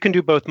yeah, you can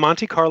do both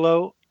Monte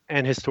Carlo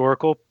and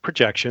historical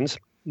projections.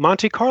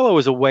 Monte Carlo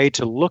is a way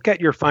to look at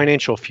your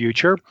financial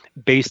future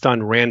based on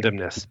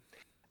randomness.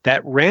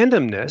 That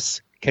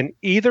randomness can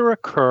either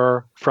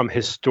occur from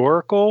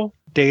historical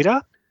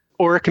data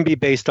or it can be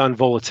based on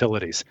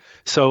volatilities.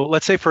 So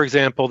let's say, for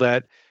example,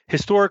 that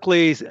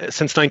historically,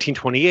 since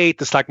 1928,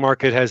 the stock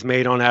market has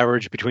made on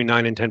average between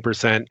 9 and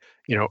 10%,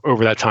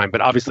 over that time.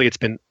 But obviously, it's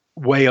been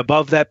way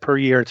above that per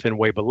year. It's been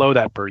way below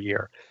that per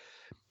year.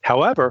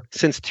 However,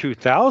 since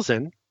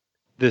 2000,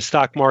 the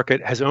stock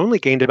market has only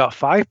gained about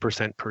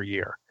 5% per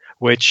year,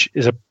 which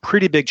is a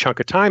pretty big chunk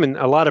of time. And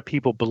a lot of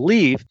people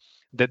believe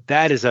that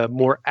that is a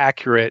more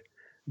accurate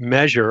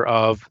measure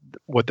of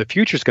what the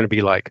future is going to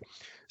be like.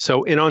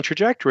 So in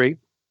OnTrajectory,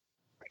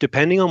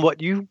 depending on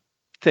what you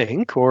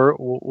think or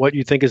what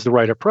you think is the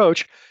right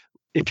approach,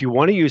 if you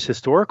want to use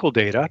historical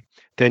data,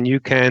 then you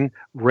can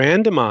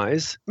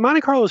randomize.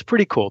 Monte Carlo is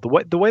pretty cool.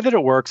 The way that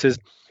it works is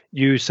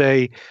you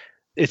say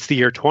it's the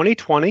year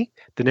 2020,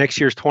 the next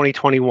year is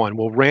 2021.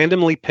 We'll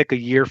randomly pick a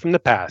year from the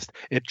past.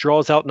 It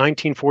draws out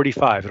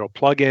 1945. It'll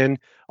plug in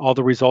all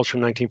the results from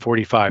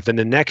 1945. Then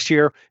the next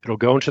year, it'll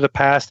go into the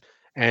past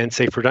and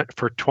say for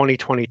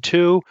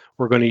 2022,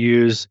 we're going to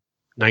use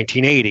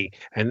 1980.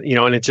 And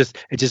and it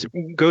just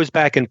goes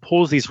back and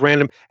pulls these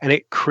random, and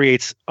it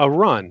creates a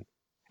run.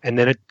 And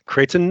then it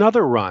creates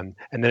another run,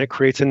 and then it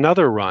creates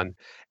another run.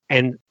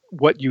 And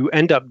what you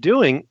end up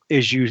doing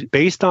is you,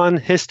 based on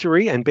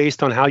history and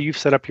based on how you've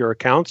set up your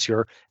accounts,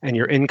 your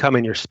income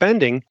and your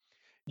spending,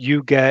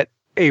 you get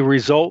a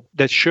result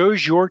that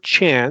shows your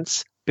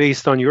chance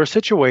based on your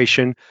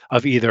situation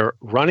of either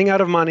running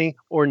out of money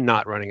or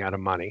not running out of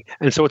money.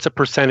 And so it's a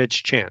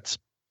percentage chance.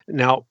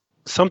 Now,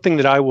 something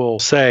that I will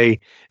say,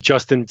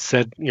 Justin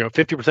said,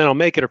 50% I'll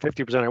make it or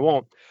 50% I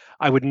won't.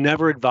 I would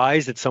never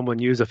advise that someone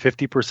use a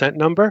 50%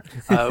 number.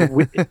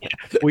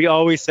 We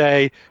always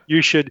say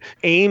you should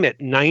aim at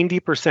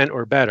 90%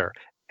 or better.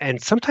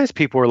 And sometimes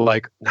people are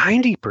like,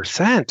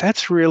 90%?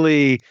 That's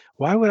really,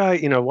 why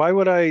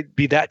would I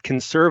be that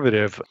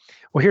conservative?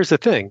 Well, here's the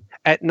thing.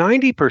 At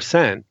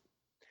 90%,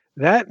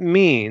 that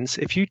means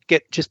if you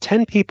get just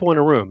 10 people in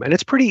a room, and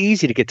it's pretty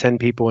easy to get 10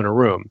 people in a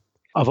room,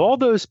 of all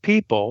those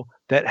people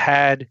that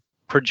had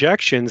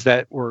projections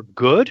that were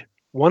good,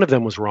 one of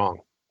them was wrong.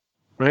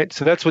 Right?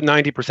 So that's what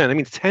 90%. That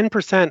means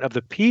 10% of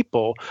the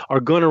people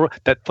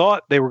that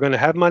thought they were going to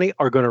have money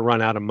are going to run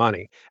out of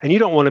money. And you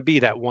don't want to be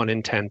that 1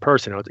 in 10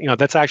 person.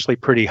 That's actually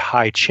pretty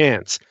high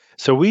chance.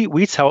 So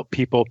we tell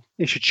people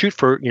they should shoot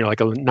for, like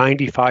a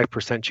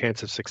 95%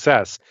 chance of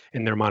success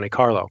in their Monte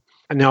Carlo.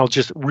 And now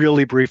just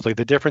really briefly,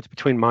 the difference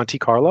between Monte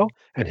Carlo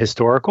and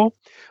historical.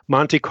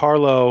 Monte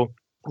Carlo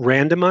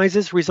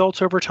randomizes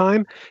results over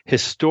time.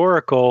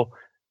 Historical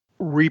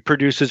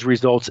reproduces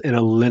results in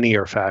a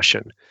linear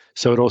fashion.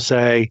 So it'll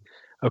say,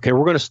 okay,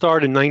 we're going to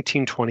start in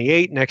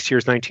 1928. Next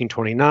year's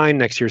 1929.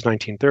 Next year's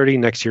 1930.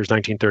 Next year's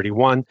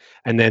 1931,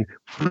 and then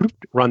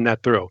run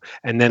that through,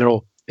 and then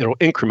it'll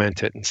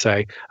increment it and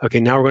say, okay,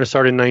 now we're going to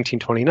start in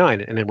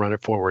 1929 and then run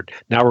it forward.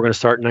 Now we're going to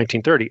start in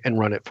 1930 and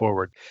run it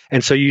forward.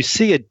 And so you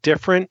see a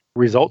different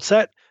result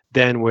set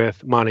than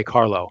with Monte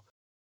Carlo.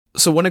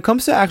 So when it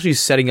comes to actually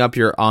setting up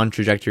your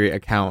OnTrajectory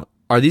account,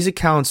 are these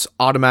accounts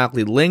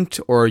automatically linked,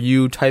 or are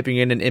you typing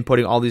in and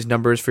inputting all these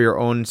numbers for your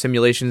own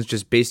simulations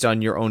just based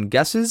on your own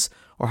guesses,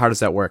 or how does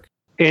that work?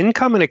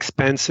 Income and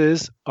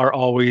expenses are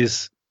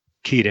always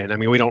keyed in. I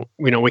mean,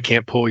 we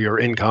can't pull your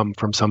income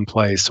from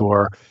someplace,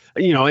 or,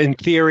 in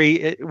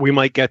theory, we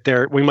might get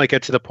there. We might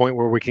get to the point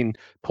where we can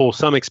pull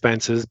some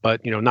expenses,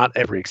 but, not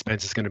every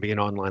expense is going to be an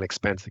online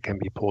expense that can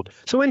be pulled.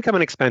 So income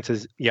and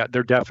expenses, yeah,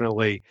 they're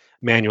definitely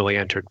manually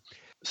entered.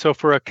 So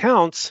for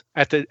accounts,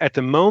 at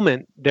the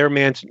moment, they're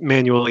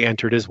manually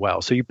entered as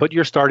well. So you put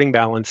your starting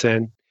balance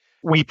in.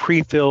 We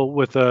pre-fill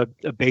with a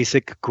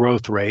basic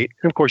growth rate.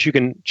 And of course, you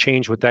can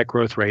change what that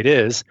growth rate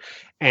is.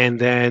 And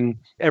then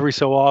every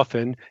so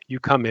often,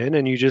 you come in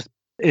and you just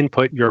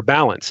input your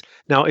balance.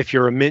 Now, if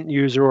you're a Mint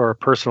user or a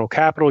personal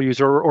capital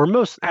user, or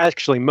most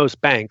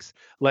banks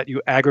let you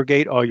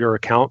aggregate all your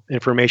account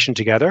information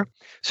together.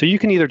 So you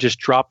can either just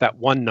drop that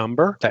one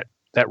number,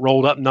 that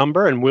rolled up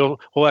number, and we'll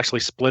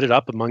actually split it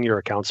up among your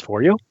accounts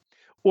for you.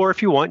 Or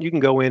if you want, you can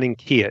go in and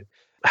key it.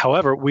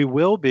 However, we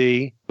will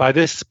be, by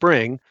this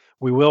spring,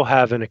 we will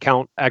have an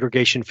account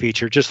aggregation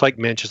feature, just like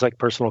Mint, just like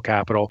Personal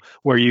Capital,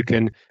 where you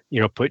can,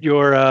 put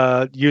your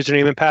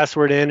username and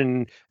password in,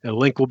 and a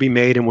link will be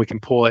made, and we can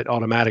pull it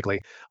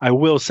automatically. I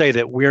will say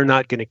that we're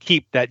not going to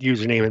keep that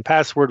username and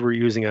password. We're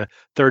using a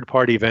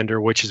third-party vendor,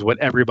 which is what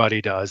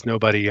everybody does.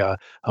 Nobody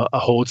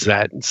holds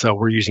that. And so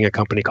we're using a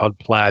company called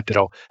Plaid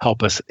that'll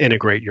help us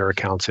integrate your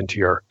accounts into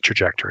your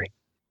trajectory.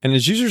 And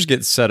as users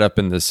get set up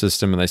in the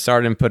system and they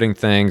start inputting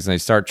things and they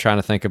start trying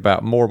to think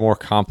about more and more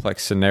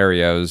complex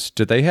scenarios,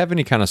 do they have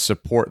any kind of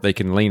support they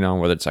can lean on,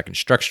 whether it's like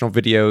instructional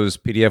videos,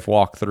 PDF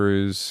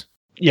walkthroughs?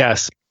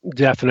 Yes,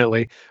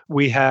 definitely.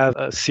 We have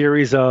a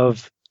series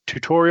of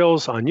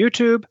tutorials on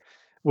YouTube,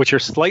 which are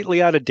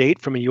slightly out of date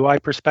from a UI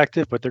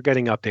perspective, but they're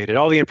getting updated.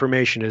 All the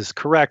information is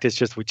correct. It's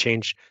just we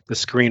changed the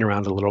screen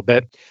around a little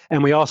bit.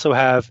 And we also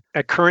have,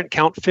 at current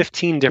count,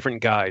 15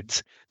 different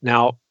guides.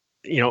 Now,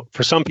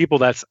 for some people,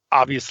 that's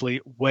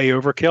obviously way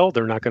overkill.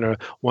 They're not going to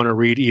want to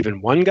read even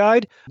one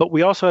guide. But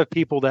we also have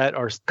people that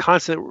are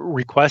constantly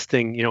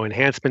requesting,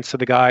 enhancements to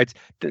the guides.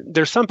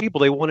 There's some people,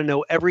 they want to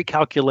know every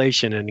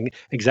calculation and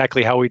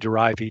exactly how we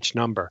derive each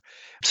number.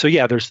 So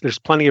yeah, there's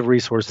plenty of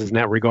resources in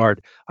that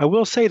regard. I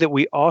will say that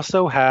we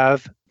also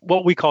have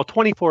what we call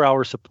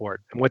 24-hour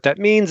support. And what that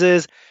means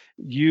is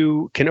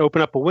you can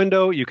open up a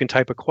window, you can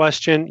type a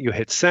question, you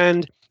hit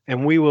send,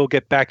 and we will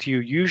get back to you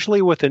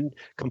usually with a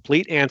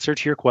complete answer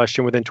to your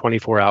question within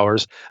 24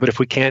 hours. But if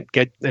we can't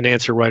get an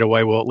answer right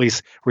away, we'll at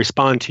least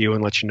respond to you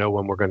and let you know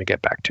when we're going to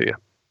get back to you.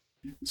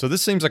 So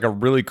this seems like a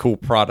really cool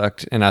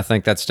product, and I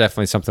think that's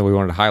definitely something we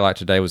wanted to highlight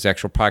today was the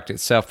actual product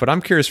itself. But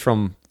I'm curious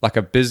from like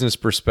a business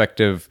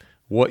perspective,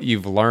 what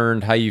you've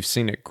learned, how you've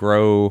seen it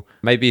grow,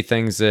 maybe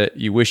things that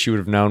you wish you would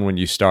have known when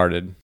you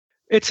started.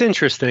 It's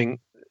interesting.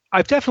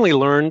 I've definitely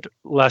learned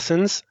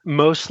lessons,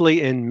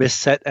 mostly in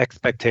misset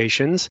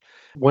expectations.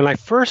 When I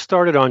first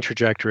started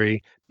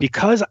OnTrajectory,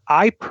 because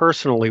I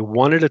personally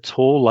wanted a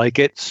tool like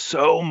it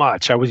so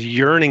much, I was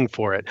yearning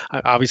for it.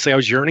 Obviously, I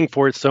was yearning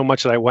for it so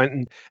much that I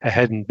went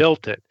ahead and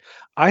built it.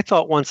 I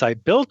thought once I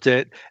built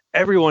it,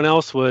 everyone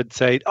else would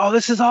say, "Oh,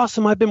 this is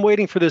awesome. I've been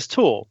waiting for this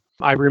tool."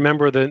 I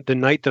remember the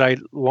night that I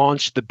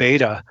launched the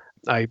beta,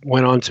 I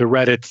went on to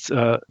Reddit's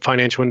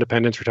Financial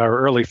Independence Retire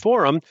Early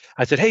forum.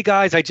 I said, "Hey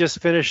guys, I just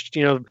finished,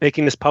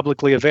 making this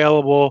publicly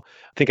available.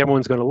 I think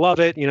everyone's going to love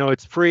it.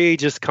 It's free.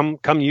 Just come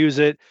use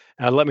it.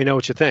 Let me know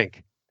what you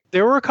think."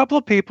 There were a couple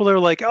of people that were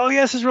like, "Oh,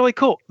 yeah, this is really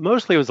cool."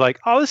 Mostly it was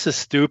like, "Oh, this is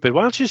stupid.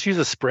 Why don't you just use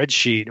a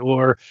spreadsheet?"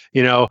 Or,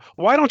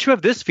 "Why don't you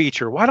have this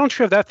feature? Why don't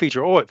you have that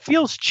feature? Oh, it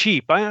feels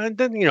cheap."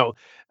 And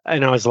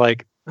I was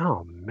like,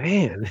 "Oh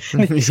man,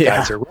 these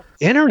guys are rough.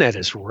 Internet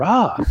is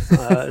rough."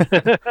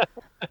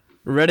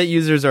 Reddit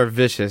users are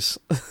vicious.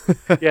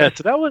 Yeah,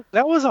 so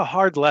that was a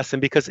hard lesson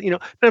because, and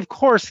of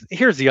course,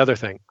 here's the other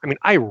thing. I mean,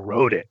 I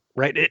wrote it,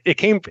 right? It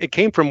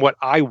came from what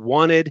I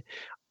wanted.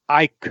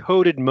 I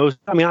coded most.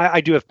 I mean,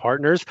 I do have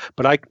partners,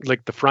 but I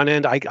like the front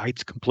end. I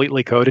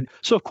completely coded.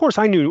 So of course,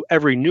 I knew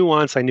every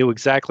nuance. I knew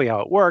exactly how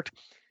it worked.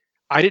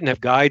 I didn't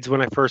have guides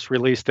when I first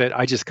released it.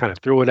 I just kind of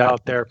threw it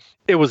out there.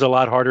 It was a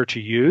lot harder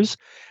to use,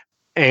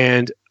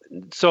 and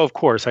so of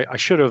course, I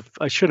should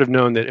have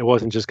known that it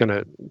wasn't just going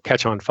to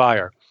catch on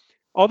fire.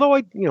 Although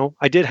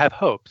I did have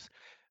hopes,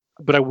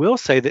 but I will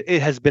say that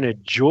it has been a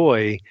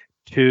joy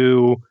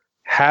to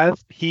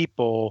have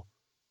people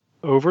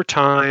over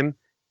time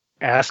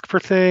ask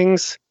for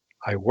things,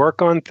 I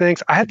work on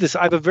things. I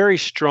have a very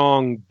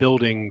strong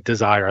building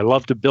desire. I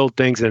love to build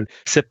things and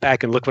sit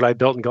back and look what I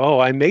built and go, oh,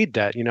 I made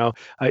that.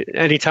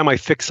 Anytime I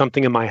fix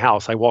something in my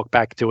house, I walk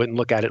back to it and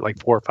look at it like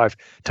 4 or 5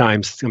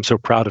 times. I'm so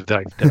proud of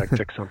that I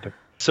fixed something.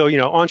 So,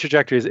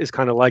 OnTrajectory is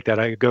kind of like that.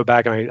 I go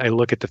back and I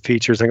look at the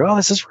features and go, oh,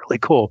 this is really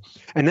cool.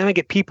 And then I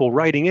get people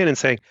writing in and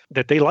saying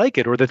that they like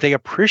it or that they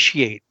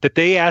appreciate that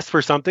they asked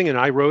for something and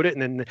I wrote it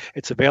and then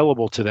it's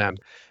available to them.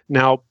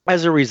 Now,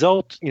 as a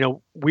result,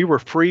 we were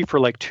free for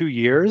like 2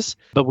 years,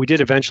 but we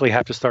did eventually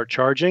have to start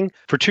charging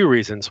for 2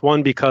 reasons.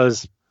 One,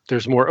 because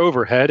there's more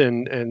overhead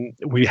and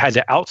we had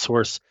to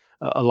outsource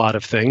a lot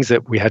of things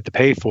that we had to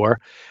pay for.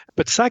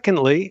 But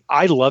secondly,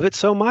 I love it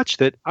so much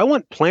that I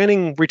want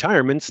planning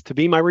retirements to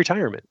be my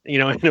retirement,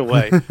 in a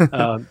way.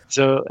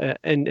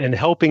 And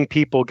helping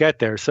people get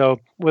there.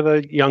 So with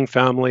a young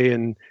family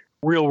and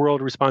real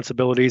world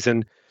responsibilities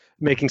and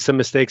making some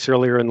mistakes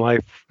earlier in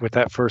life with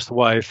that first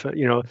wife,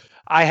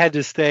 I had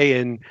to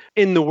stay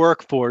in the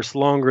workforce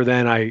longer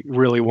than I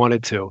really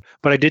wanted to.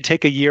 But I did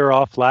take a year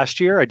off last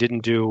year. I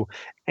didn't do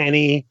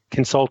any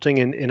consulting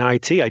in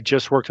IT. I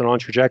just worked on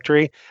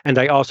OnTrajectory, and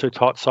I also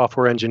taught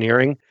software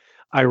engineering.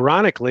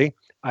 Ironically,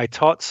 I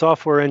taught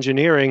software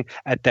engineering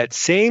at that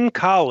same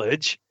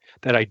college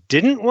that I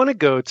didn't want to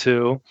go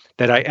to,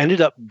 that I ended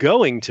up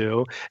going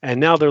to, and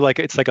now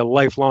it's like a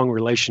lifelong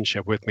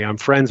relationship with me. I'm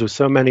friends with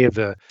so many of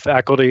the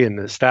faculty and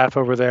the staff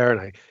over there,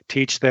 and I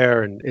teach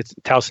there, and it's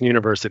Towson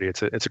University.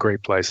 It's a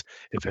great place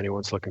if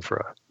anyone's looking for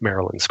a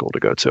Maryland school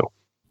to go to.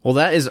 Well,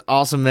 that is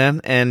awesome,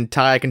 man. And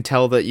Ty, I can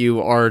tell that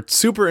you are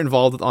super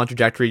involved with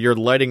OnTrajectory. You're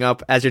lighting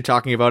up as you're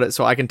talking about it,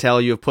 so I can tell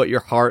you have put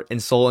your heart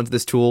and soul into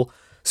this tool.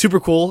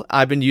 Super cool.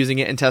 I've been using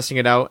it and testing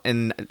it out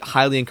and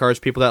highly encourage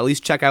people to at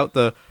least check out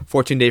the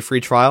 14-day free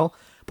trial.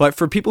 But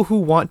for people who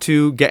want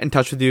to get in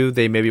touch with you,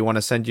 they maybe want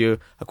to send you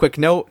a quick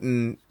note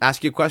and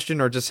ask you a question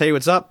or just say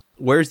what's up.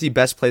 Where's the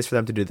best place for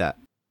them to do that?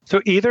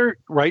 So either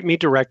write me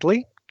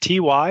directly,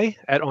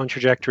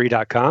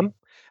 ty@ontrajectory.com,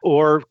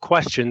 or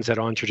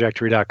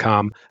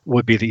questions@ontrajectory.com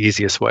would be the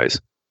easiest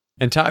ways.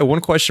 And Ty, one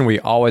question we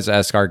always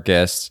ask our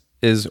guests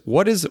is,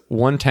 what is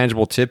one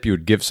tangible tip you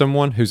would give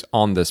someone who's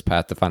on this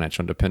path to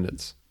financial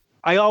independence?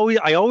 I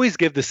always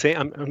give the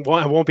same.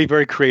 I won't be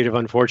very creative,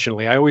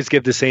 unfortunately. I always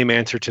give the same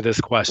answer to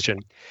this question.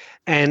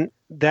 And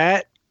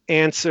that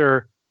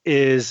answer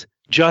is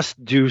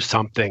just do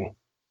something.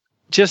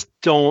 Just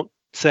don't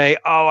say,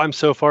 oh, I'm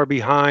so far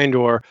behind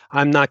or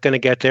I'm not going to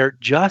get there.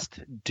 Just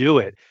do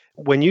it.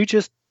 When you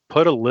just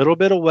put a little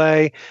bit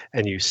away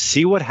and you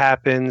see what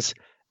happens,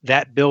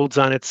 that builds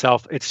on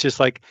itself. It's just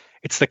like,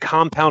 it's the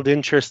compound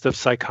interest of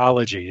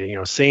psychology,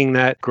 seeing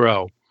that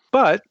grow.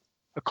 But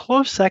a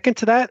close second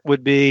to that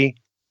would be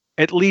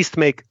at least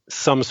make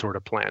some sort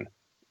of plan.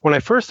 When I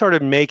first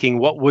started making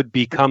what would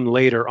become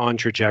later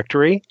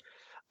OnTrajectory,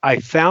 I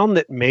found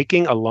that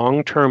making a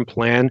long-term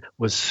plan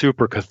was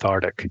super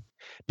cathartic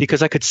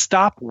because I could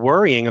stop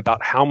worrying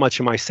about how much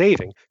am I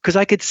saving, because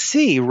I could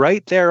see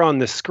right there on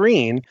the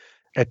screen,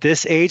 at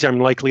this age, I'm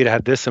likely to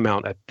have this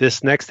amount. At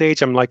this next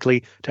age, I'm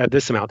likely to have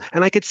this amount.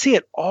 And I could see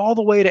it all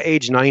the way to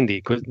age 90,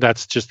 because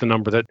that's just the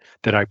number that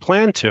I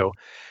plan to.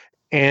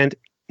 And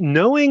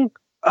knowing,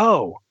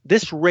 oh,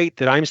 this rate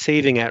that I'm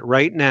saving at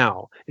right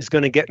now is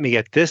going to get me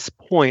at this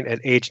point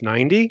at age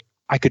 90,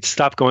 I could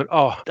stop going,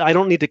 oh, I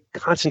don't need to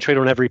concentrate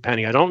on every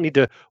penny. I don't need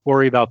to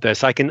worry about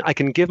this. I can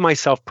give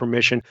myself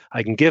permission.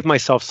 I can give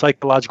myself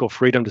psychological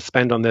freedom to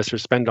spend on this or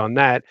spend on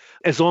that,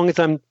 as long as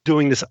I'm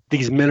doing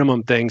these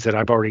minimum things that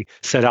I've already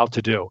set out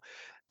to do.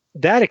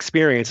 That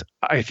experience,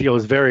 I feel,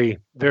 is very,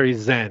 very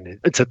zen.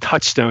 It's a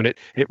touchstone. It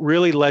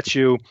really lets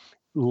you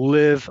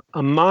live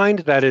a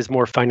mind that is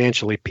more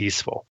financially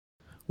peaceful.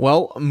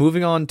 Well,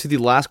 moving on to the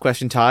last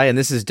question, Ty, and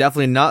this is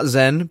definitely not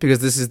Zen because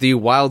this is the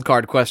wild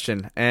card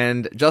question.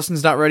 And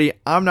Justin's not ready,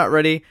 I'm not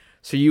ready,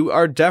 so you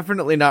are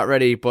definitely not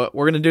ready, but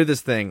we're going to do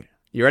this thing.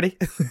 You ready?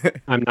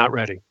 I'm not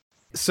ready.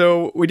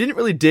 So we didn't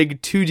really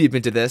dig too deep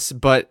into this,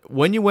 but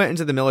when you went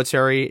into the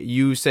military,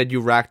 you said you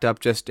racked up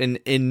just an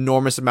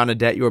enormous amount of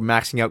debt. You were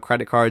maxing out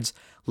credit cards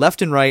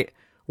left and right.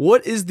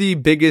 What is the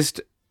biggest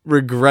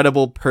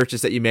regrettable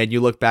purchase that you made? You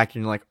look back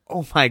and you're like,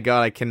 oh my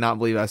God, I cannot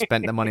believe I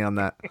spent the money on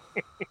that.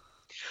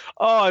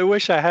 Oh, I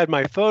wish I had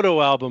my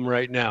photo album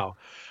right now.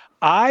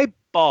 I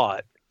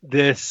bought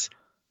this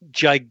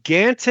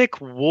gigantic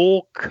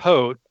wool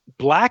coat,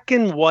 black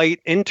and white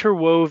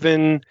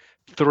interwoven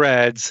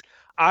threads.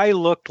 I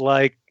looked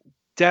like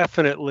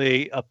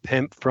definitely a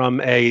pimp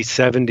from a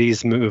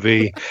 70s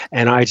movie,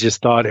 and I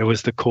just thought it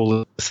was the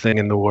coolest thing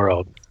in the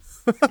world.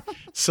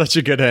 Such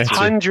a good answer.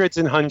 Hundreds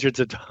and hundreds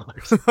of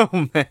dollars.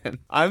 Oh, man.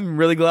 I'm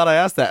really glad I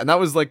asked that. And that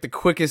was like the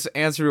quickest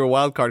answer to a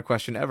wildcard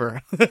question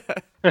ever.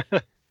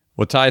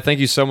 Well, Ty, thank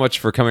you so much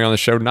for coming on the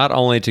show, not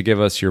only to give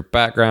us your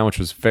background, which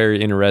was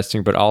very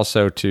interesting, but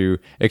also to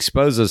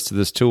expose us to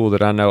this tool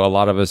that I know a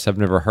lot of us have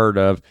never heard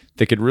of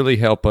that could really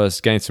help us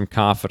gain some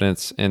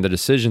confidence in the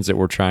decisions that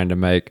we're trying to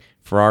make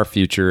for our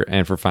future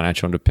and for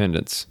financial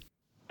independence.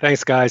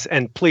 Thanks, guys.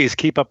 And please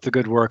keep up the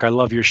good work. I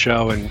love your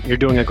show, and you're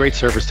doing a great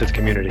service to the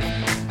community.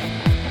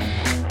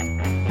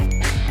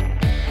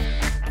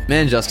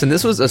 Man, Justin,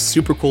 this was a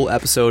super cool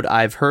episode.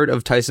 I've heard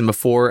of Tyson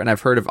before, and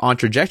I've heard of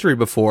OnTrajectory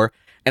before,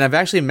 and I've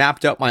actually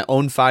mapped out my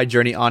own FI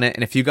journey on it.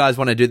 And if you guys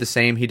want to do the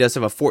same, he does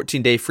have a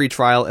 14-day free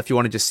trial if you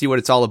want to just see what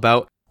it's all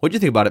about. What do you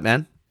think about it,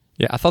 man?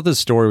 Yeah, I thought this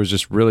story was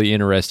just really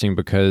interesting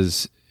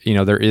because,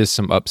 there is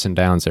some ups and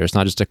downs there. It's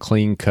not just a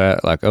clean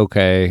cut, like,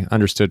 okay,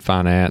 understood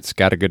finance,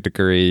 got a good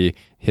degree,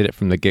 hit it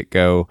from the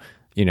get-go.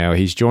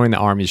 He's joined the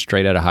Army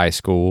straight out of high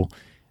school.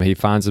 He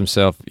finds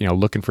himself,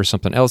 looking for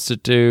something else to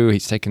do.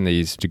 He's taking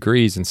these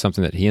degrees in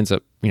something that he ends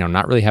up,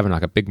 not really having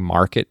like a big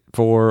market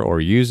for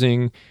or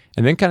using,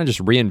 and then kind of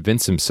just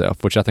reinvents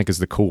himself, which I think is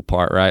the cool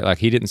part, right? Like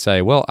he didn't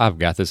say, well, I've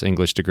got this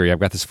English degree, I've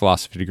got this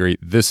philosophy degree,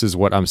 this is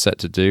what I'm set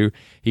to do.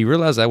 He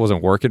realized that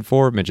wasn't working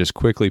for him and just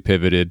quickly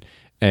pivoted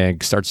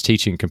and starts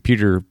teaching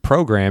computer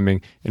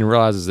programming and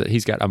realizes that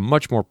he's got a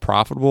much more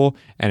profitable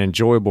and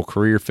enjoyable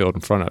career field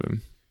in front of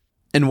him.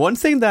 And one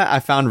thing that I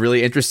found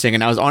really interesting,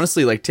 and I was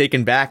honestly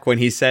taken back when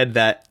he said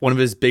that one of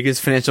his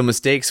biggest financial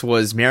mistakes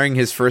was marrying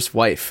his first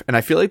wife. And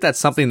I feel like that's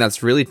something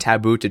that's really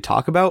taboo to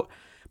talk about,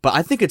 but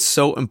I think it's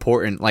so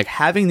important,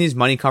 having these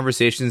money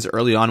conversations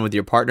early on with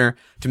your partner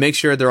to make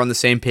sure they're on the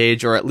same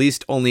page, or at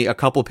least only a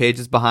couple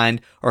pages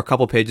behind or a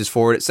couple pages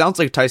forward. It sounds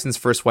like Tyson's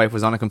first wife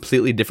was on a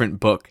completely different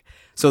book.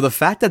 So the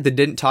fact that they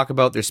didn't talk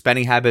about their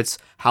spending habits,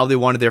 how they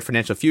wanted their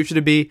financial future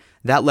to be,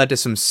 that led to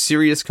some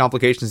serious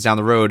complications down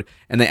the road,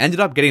 and they ended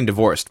up getting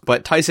divorced.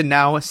 But Tyson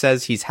now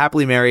says he's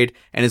happily married,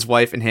 and his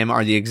wife and him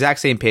are on the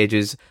exact same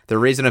pages. They're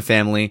raising a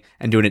family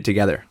and doing it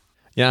together.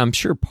 Yeah, I'm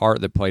sure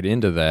part that played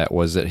into that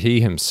was that he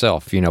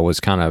himself, was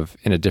kind of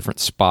in a different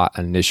spot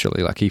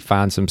initially. Like he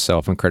finds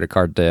himself in credit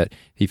card debt.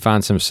 He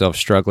finds himself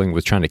struggling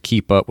with trying to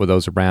keep up with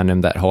those around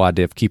him, that whole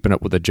idea of keeping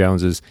up with the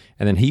Joneses.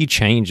 And then he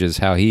changes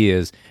how he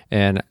is.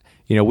 And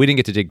we didn't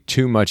get to dig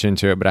too much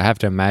into it, but I have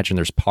to imagine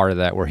there's part of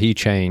that where he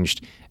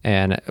changed.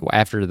 And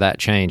after that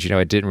change,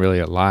 it didn't really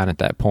align at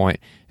that point.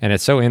 And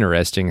it's so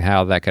interesting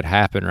how that could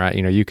happen, right?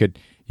 You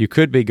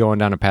could be going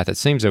down a path that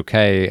seems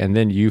okay, and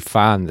then you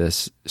find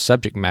this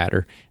subject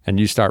matter and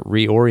you start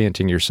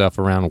reorienting yourself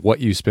around what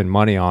you spend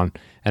money on.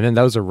 And then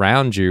those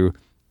around you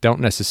don't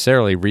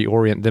necessarily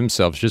reorient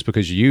themselves just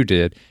because you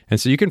did. And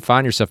so you can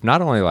find yourself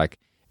not only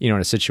in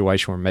a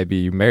situation where maybe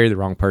you marry the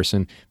wrong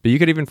person, but you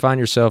could even find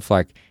yourself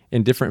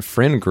in different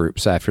friend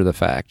groups after the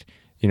fact.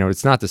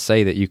 It's not to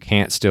say that you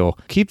can't still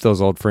keep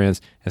those old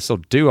friends and still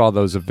do all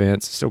those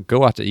events, still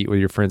go out to eat with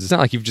your friends. It's not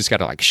like you've just got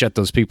to shut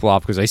those people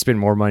off because they spend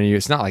more money than you.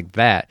 It's not like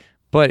that.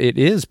 But it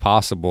is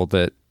possible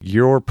that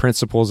your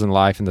principles in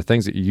life and the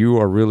things that you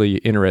are really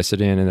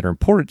interested in and that are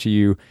important to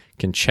you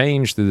can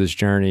change through this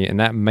journey. And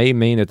that may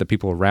mean that the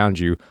people around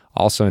you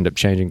also end up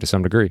changing to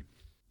some degree.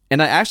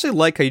 And I actually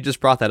like how you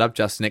just brought that up,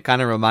 Justin. It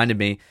kind of reminded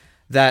me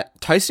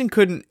that Tyson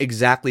couldn't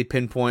exactly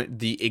pinpoint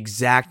the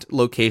exact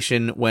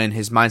location when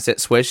his mindset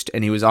switched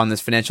and he was on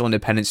this financial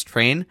independence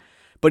train.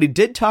 But he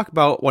did talk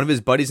about one of his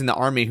buddies in the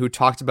Army who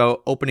talked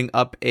about opening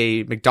up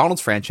a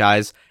McDonald's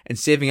franchise and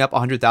saving up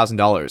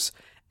 $100,000.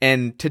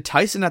 And to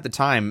Tyson at the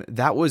time,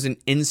 that was an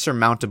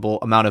insurmountable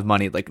amount of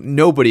money.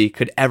 Nobody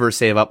could ever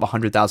save up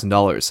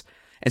 $100,000.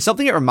 And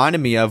something it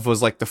reminded me of was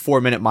the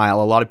 4-minute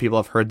mile. A lot of people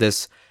have heard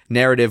this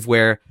narrative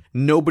where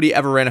nobody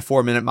ever ran a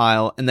 4-minute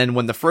mile. And then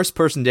when the first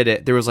person did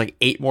it, there was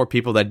 8 more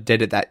people that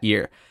did it that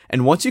year.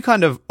 And once you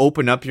kind of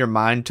open up your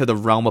mind to the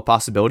realm of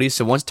possibilities,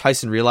 so once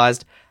Tyson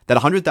realized that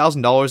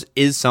 $100,000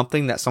 is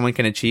something that someone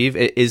can achieve,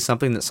 it is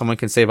something that someone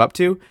can save up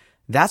to,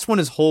 that's when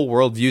his whole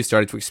worldview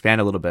started to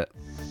expand a little bit.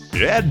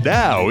 And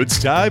now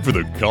it's time for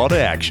the call to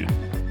action.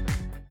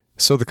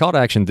 So the call to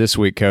action this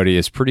week, Cody,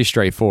 is pretty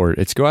straightforward.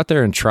 It's go out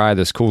there and try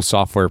this cool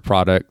software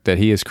product that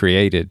he has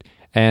created.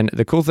 And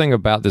the cool thing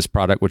about this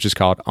product, which is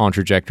called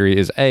OnTrajectory,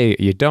 is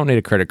you don't need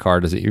a credit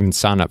card to even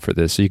sign up for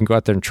this. So you can go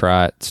out there and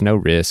try it. It's no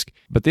risk.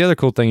 But the other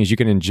cool thing is you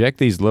can inject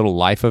these little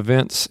life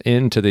events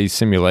into these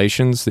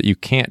simulations that you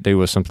can't do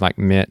with something like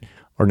Mint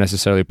or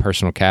necessarily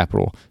personal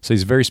capital. So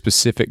these very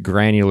specific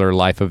granular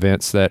life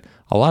events that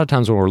a lot of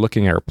times when we're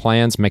looking at our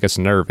plans make us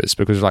nervous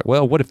because we're like,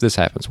 well, what if this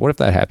happens? What if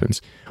that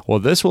happens? Well,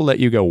 this will let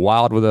you go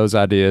wild with those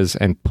ideas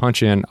and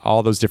punch in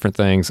all those different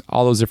things,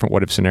 all those different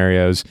what if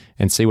scenarios,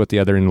 and see what the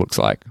other end looks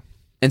like.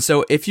 And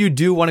so if you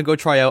do want to go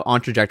try out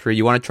OnTrajectory,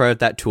 you want to try out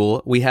that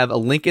tool, we have a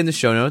link in the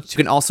show notes. You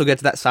can also get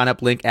to that sign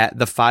up link at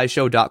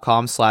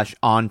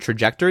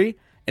thefishow.com/OnTrajectory.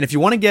 And if you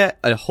want to get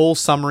a whole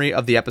summary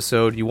of the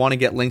episode, you want to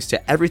get links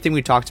to everything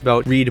we talked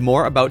about, read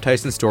more about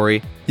Tyson's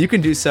story, you can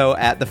do so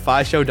at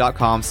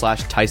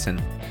thefishow.com/Tyson.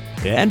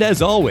 And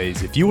as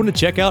always, if you want to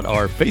check out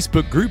our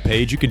Facebook group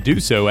page, you can do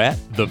so at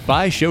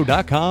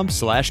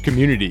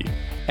thefishow.com/community.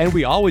 And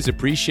we always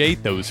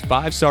appreciate those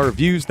 5-star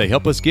reviews. They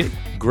help us get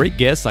great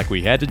guests like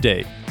we had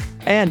today.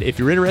 And if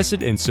you're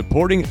interested in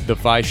supporting The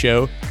Fi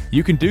Show,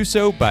 you can do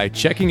so by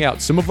checking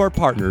out some of our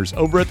partners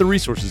over at the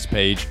resources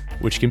page,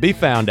 which can be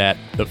found at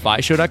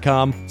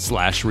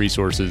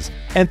thefishow.com/resources.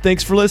 And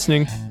thanks for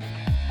listening.